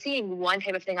know, we're seeing one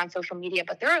type of thing on social media,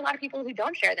 but there are a lot of people who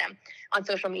don't share them on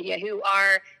social media who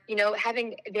are, you know,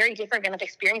 having very different van life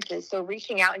experiences. So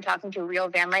reaching out and talking to real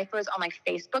van lifers on like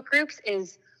Facebook groups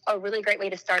is a really great way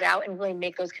to start out and really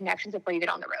make those connections before you get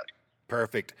on the road.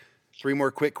 Perfect. 3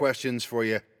 more quick questions for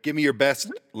you. Give me your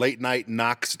best late night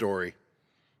knock story.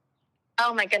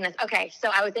 Oh my goodness. Okay.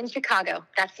 So I was in Chicago.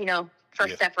 That's, you know,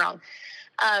 first step wrong.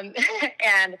 And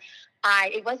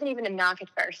it wasn't even a knock at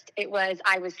first. It was,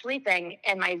 I was sleeping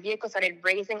and my vehicle started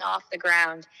raising off the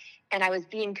ground and I was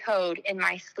being towed in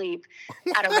my sleep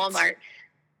at a Walmart.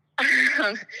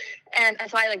 And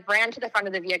so I like ran to the front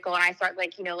of the vehicle and I start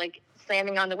like, you know, like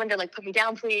slamming on the window, like, put me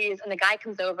down, please. And the guy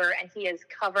comes over and he is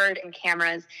covered in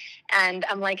cameras. And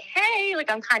I'm like, hey, like,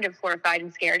 I'm kind of horrified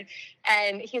and scared.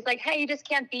 And he's like, hey, you just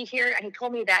can't be here. And he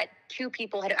told me that 2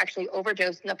 people had actually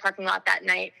overdosed in the parking lot that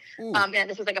night. And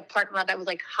this was like a parking lot that was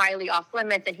like highly off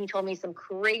limits. And he told me some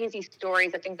crazy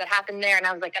stories of things that happened there. And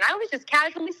I was like, and I was just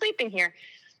casually sleeping here.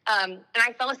 And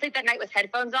I fell asleep that night with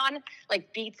headphones on,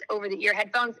 like Beats over the ear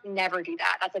headphones. Never do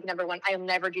that. That's like number 1. I'll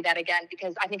never do that again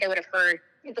because I think I would have heard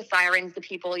the sirens, the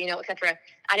people, you know, et cetera.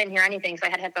 I didn't hear anything, so I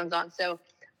had headphones on. So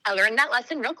I learned that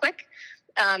lesson real quick,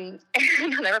 and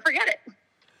I'll never forget it.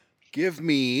 Give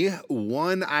me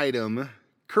one item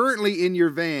currently in your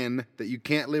van that you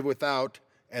can't live without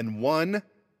and one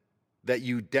that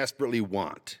you desperately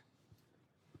want.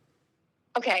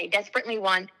 Okay, desperately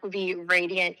want would be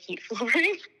radiant heat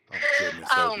flooring. Oh, goodness,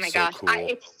 oh my gosh, cool.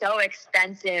 It's so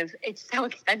expensive. It's so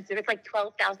expensive. It's like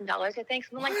 $12,000, I think,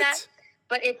 something like that.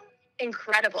 But it's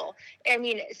incredible. I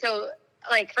mean, so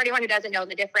like for anyone who doesn't know,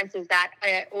 the difference is that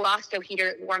a Wasto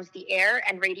heater warms the air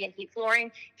and radiant heat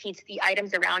flooring heats the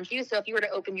items around you. So if you were to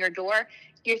open your door,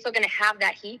 you're still going to have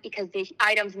that heat because the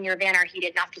items in your van are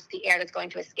heated, not just the air that's going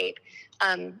to escape.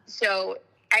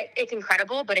 It's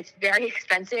incredible, but it's very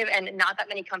expensive and not that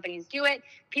many companies do it.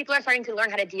 People are starting to learn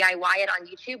how to DIY it on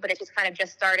YouTube, but it's just kind of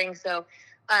just starting. So,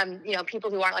 you know, people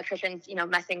who aren't electricians, you know,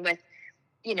 messing with,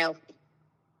 you know,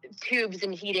 tubes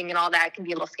and heating and all that can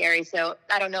be a little scary. So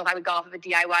I don't know if I would go off of a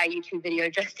DIY YouTube video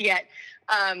just yet.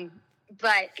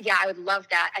 But yeah, I would love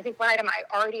that. I think one item I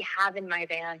already have in my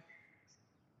van.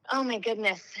 Oh my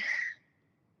goodness.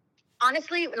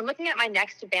 Honestly, when I'm looking at my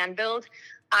next van build,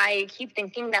 I keep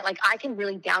thinking that like I can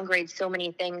really downgrade so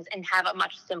many things and have a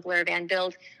much simpler van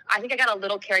build. I think I got a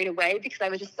little carried away because I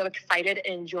was just so excited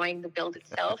and enjoying the build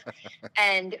itself.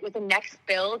 And with the next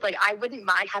build, like I wouldn't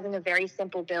mind having a very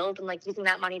simple build and like using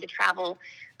that money to travel,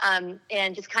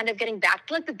 and just kind of getting back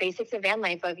to like the basics of van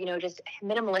life of, you know, just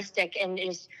minimalistic and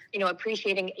just, you know,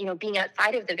 appreciating, you know, being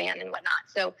outside of the van and whatnot.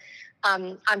 So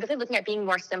I'm definitely looking at being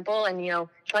more simple. And, you know,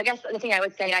 so I guess the thing I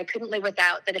would say I couldn't live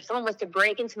without, that if someone was to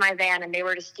break into my van and they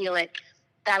were to steal it,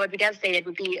 that would be devastated,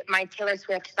 would be my Taylor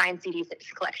Swift signed CD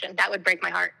collection. That would break my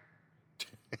heart.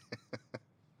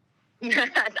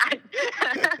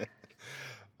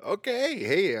 Okay.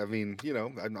 Hey, I mean, you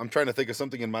know, I'm trying to think of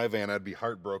something in my van I'd be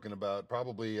heartbroken about.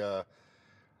 Probably, I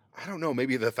don't know,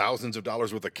 maybe the thousands of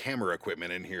dollars worth of camera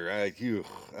equipment in here.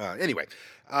 Anyway,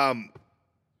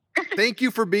 thank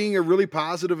you for being a really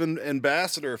positive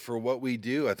ambassador for what we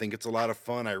do. I think it's a lot of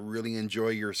fun. I really enjoy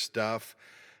your stuff,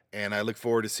 and I look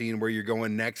forward to seeing where you're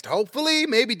going next. Hopefully,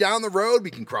 maybe down the road,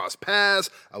 we can cross paths.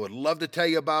 I would love to tell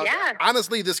you about,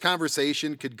 honestly, this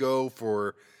conversation could go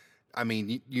for, I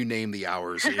mean, you name the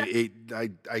hours. I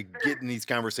get in these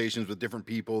conversations with different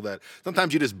people that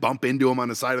sometimes you just bump into them on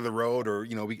the side of the road, or,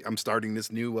 you know, I'm starting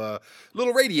this new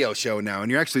little radio show now,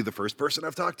 and you're actually the first person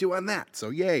I've talked to on that. So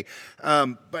yay.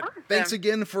 But thanks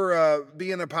again for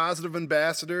being a positive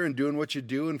ambassador and doing what you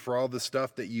do, and for all the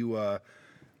stuff that you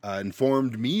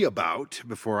informed me about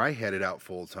before I headed out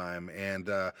full time. And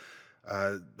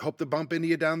Hope to bump into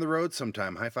you down the road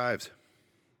sometime. High fives.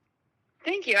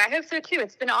 Thank you. I hope so too.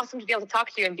 It's been awesome to be able to talk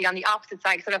to you and be on the opposite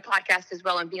side. Because I'm a podcast as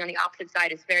well, and being on the opposite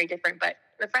side is very different, but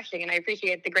refreshing. And I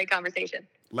appreciate the great conversation.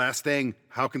 Last thing,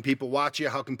 how can people watch you?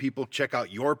 How can people check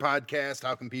out your podcast?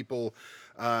 How can people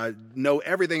know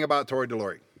everything about Tori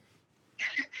DeLury?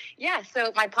 Yeah,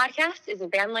 so my podcast is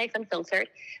Van Life Unfiltered.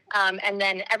 And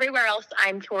then everywhere else,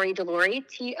 I'm Tori DeLury,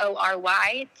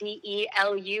 TORY,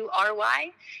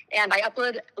 DELURY. And I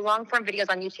upload long-form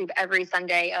videos on YouTube every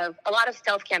Sunday of a lot of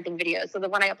stealth camping videos. So the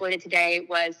one I uploaded today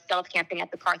was stealth camping at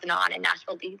the Parthenon in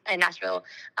Nashville,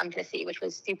 Tennessee, which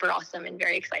was super awesome and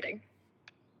very exciting.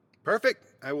 Perfect.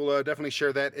 I will definitely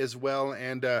share that as well.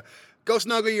 And go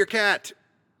snuggle your cat.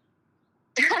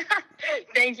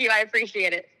 Thank you. I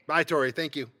appreciate it. Bye, Tori.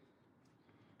 Thank you.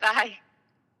 Bye.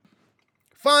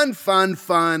 Fun.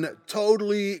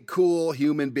 Totally cool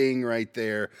human being right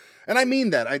there. And I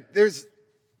mean that. There's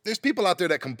people out there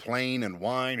that complain and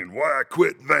whine and why I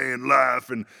quit van life.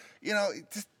 And,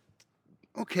 just,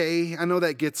 okay, I know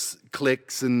that gets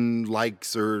clicks and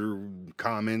likes or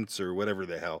comments or whatever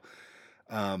the hell.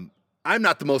 I'm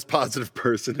not the most positive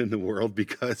person in the world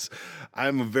because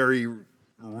I'm a very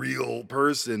real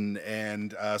person,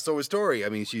 and so is Tori. I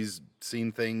mean, she's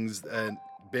seen things and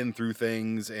been through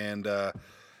things, and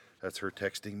that's her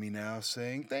texting me now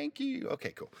saying thank you.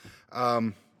 Okay, cool.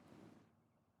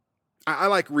 I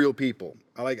like real people.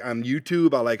 I like on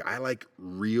YouTube. I like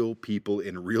real people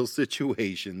in real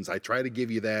situations. I try to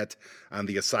give you that on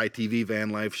the Asai TV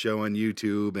Van Life show on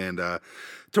YouTube, and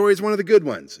Tori's one of the good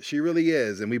ones. She really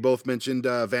is. And we both mentioned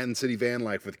Van City Van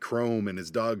Life with Chrome and his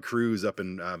dog Cruz up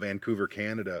in Vancouver,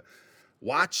 Canada.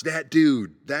 Watch that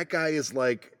dude. That guy is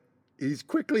he's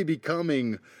quickly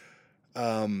becoming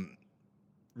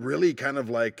really kind of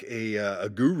like a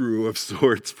guru of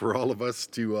sorts for all of us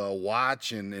to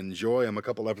watch and enjoy. I'm a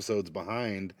couple episodes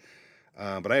behind,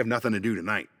 but I have nothing to do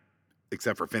tonight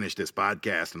except for finish this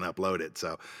podcast and upload it.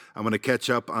 So I'm going to catch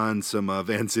up on some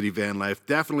Van City Van Life.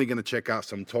 Definitely going to check out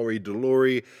some Tori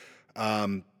DeLury,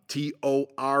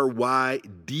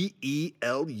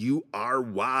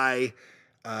 TORYDELURY.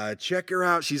 Check her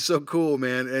out. She's so cool,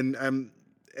 man.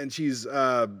 And she's,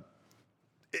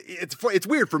 it's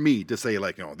weird for me to say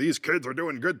these kids are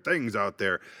doing good things out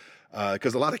there.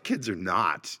 Cause a lot of kids are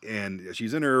not. And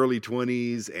she's in her early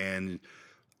 20s, and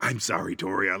I'm sorry,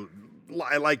 Tori.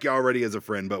 I like you already as a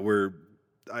friend, but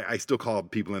I still call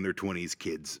people in their 20s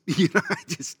kids. I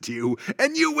just do.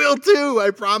 And you will too.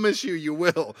 I promise you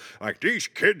will. Like these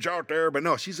kids out there. But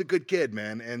no, she's a good kid,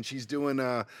 man. And she's doing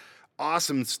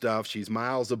awesome stuff. She's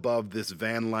miles above this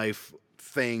van life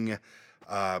thing,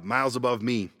 miles above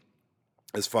me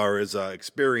as far as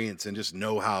experience and just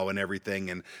know-how and everything.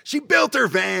 And she built her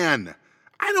van.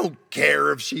 I don't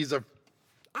care if she's a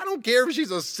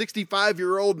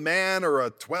 65-year-old man or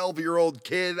a 12-year-old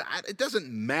kid. It doesn't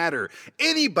matter.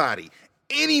 Anybody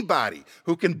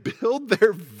who can build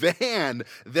their van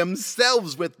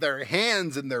themselves with their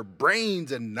hands and their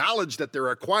brains and knowledge that they're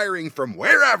acquiring from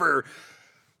wherever,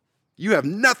 you have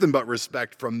nothing but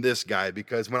respect from this guy,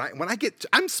 because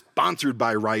I'm sponsored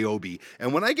by Ryobi,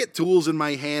 and when I get tools in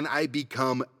my hand, I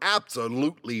become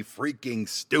absolutely freaking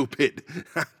stupid.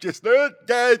 I'm just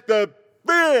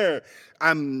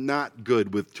I'm not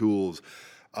good with tools,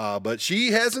 but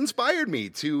she has inspired me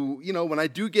to, when I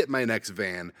do get my next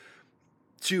van,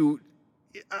 to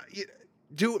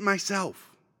do it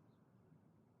myself.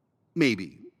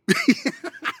 Maybe.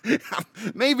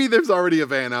 Maybe there's already a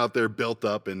van out there built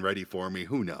up and ready for me.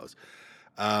 Who knows?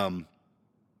 But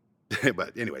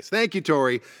anyways, thank you,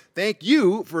 Tori. Thank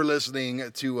you for listening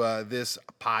to this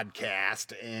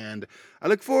podcast. And I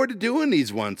look forward to doing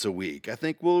these once a week. I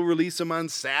think we'll release them on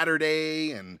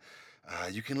Saturday, and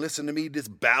you can listen to me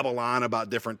just babble on about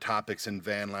different topics in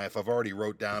van life. I've already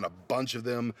wrote down a bunch of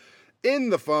them in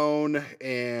the phone.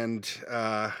 And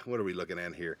what are we looking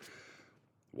at here?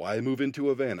 Why move into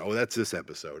a van? Oh, that's this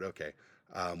episode. Okay.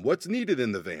 What's needed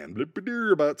in the van?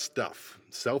 About stuff.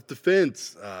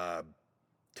 Self-defense.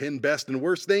 10 best and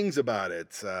worst things about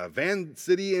it. Van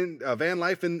City and van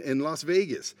life in Las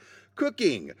Vegas.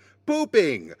 Cooking.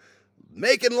 Pooping.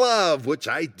 Making love, which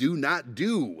I do not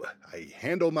do. I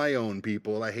handle my own,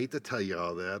 people. I hate to tell you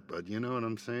all that, but you know what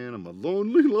I'm saying? I'm a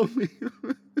lonely.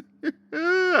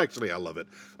 Actually, I love it.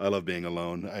 I love being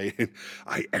alone. I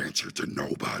answer to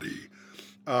nobody.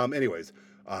 Anyways,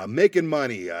 making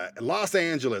money, Los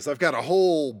Angeles. I've got a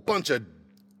whole bunch of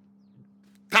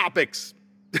topics,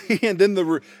 and then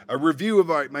a review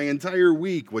of my entire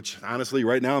week, which honestly,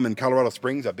 right now I'm in Colorado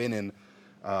Springs. I've been in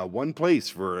one place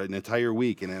for an entire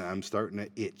week, and I'm starting to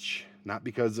itch. Not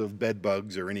because of bed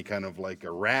bugs or any kind of like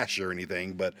a rash or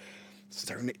anything, but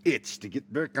starting to itch to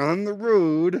get back on the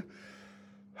road.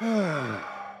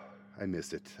 I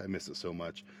miss it. I miss it so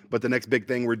much. But the next big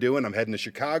thing we're doing, I'm heading to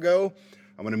Chicago.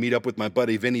 I'm going to meet up with my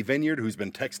buddy Vinny Vineyard, who's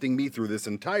been texting me through this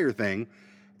entire thing.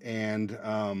 And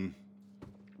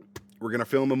we're going to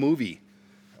film a movie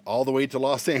all the way to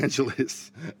Los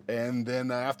Angeles. And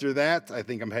then after that, I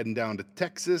think I'm heading down to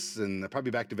Texas and probably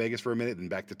back to Vegas for a minute and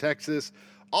back to Texas,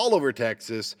 all over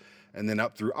Texas, and then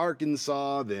up through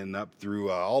Arkansas, then up through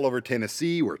all over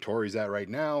Tennessee, where Tory's at right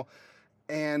now.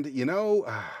 And, you know,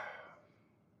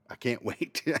 I can't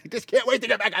wait. I just can't wait to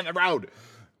get back on the road.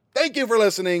 Thank you for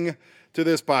listening to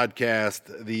this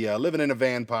podcast, the Living in a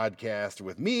Van podcast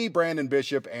with me, Brandon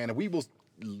Bishop, and we will,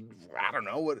 I don't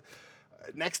know, what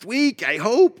next week, I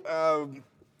hope.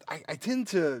 I tend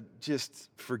to just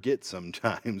forget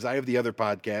sometimes. I have the other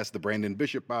podcast, the Brandon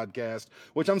Bishop podcast,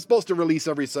 which I'm supposed to release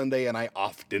every Sunday, and I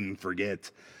often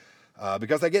forget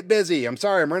because I get busy. I'm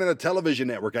sorry, I'm running a television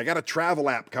network. I got a travel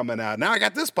app coming out. Now I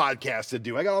got this podcast to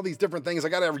do. I got all these different things. I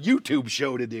got a YouTube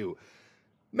show to do.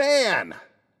 Man,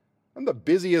 I'm the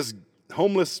busiest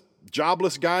homeless,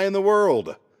 jobless guy in the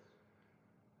world.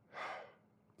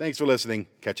 Thanks for listening.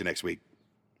 Catch you next week.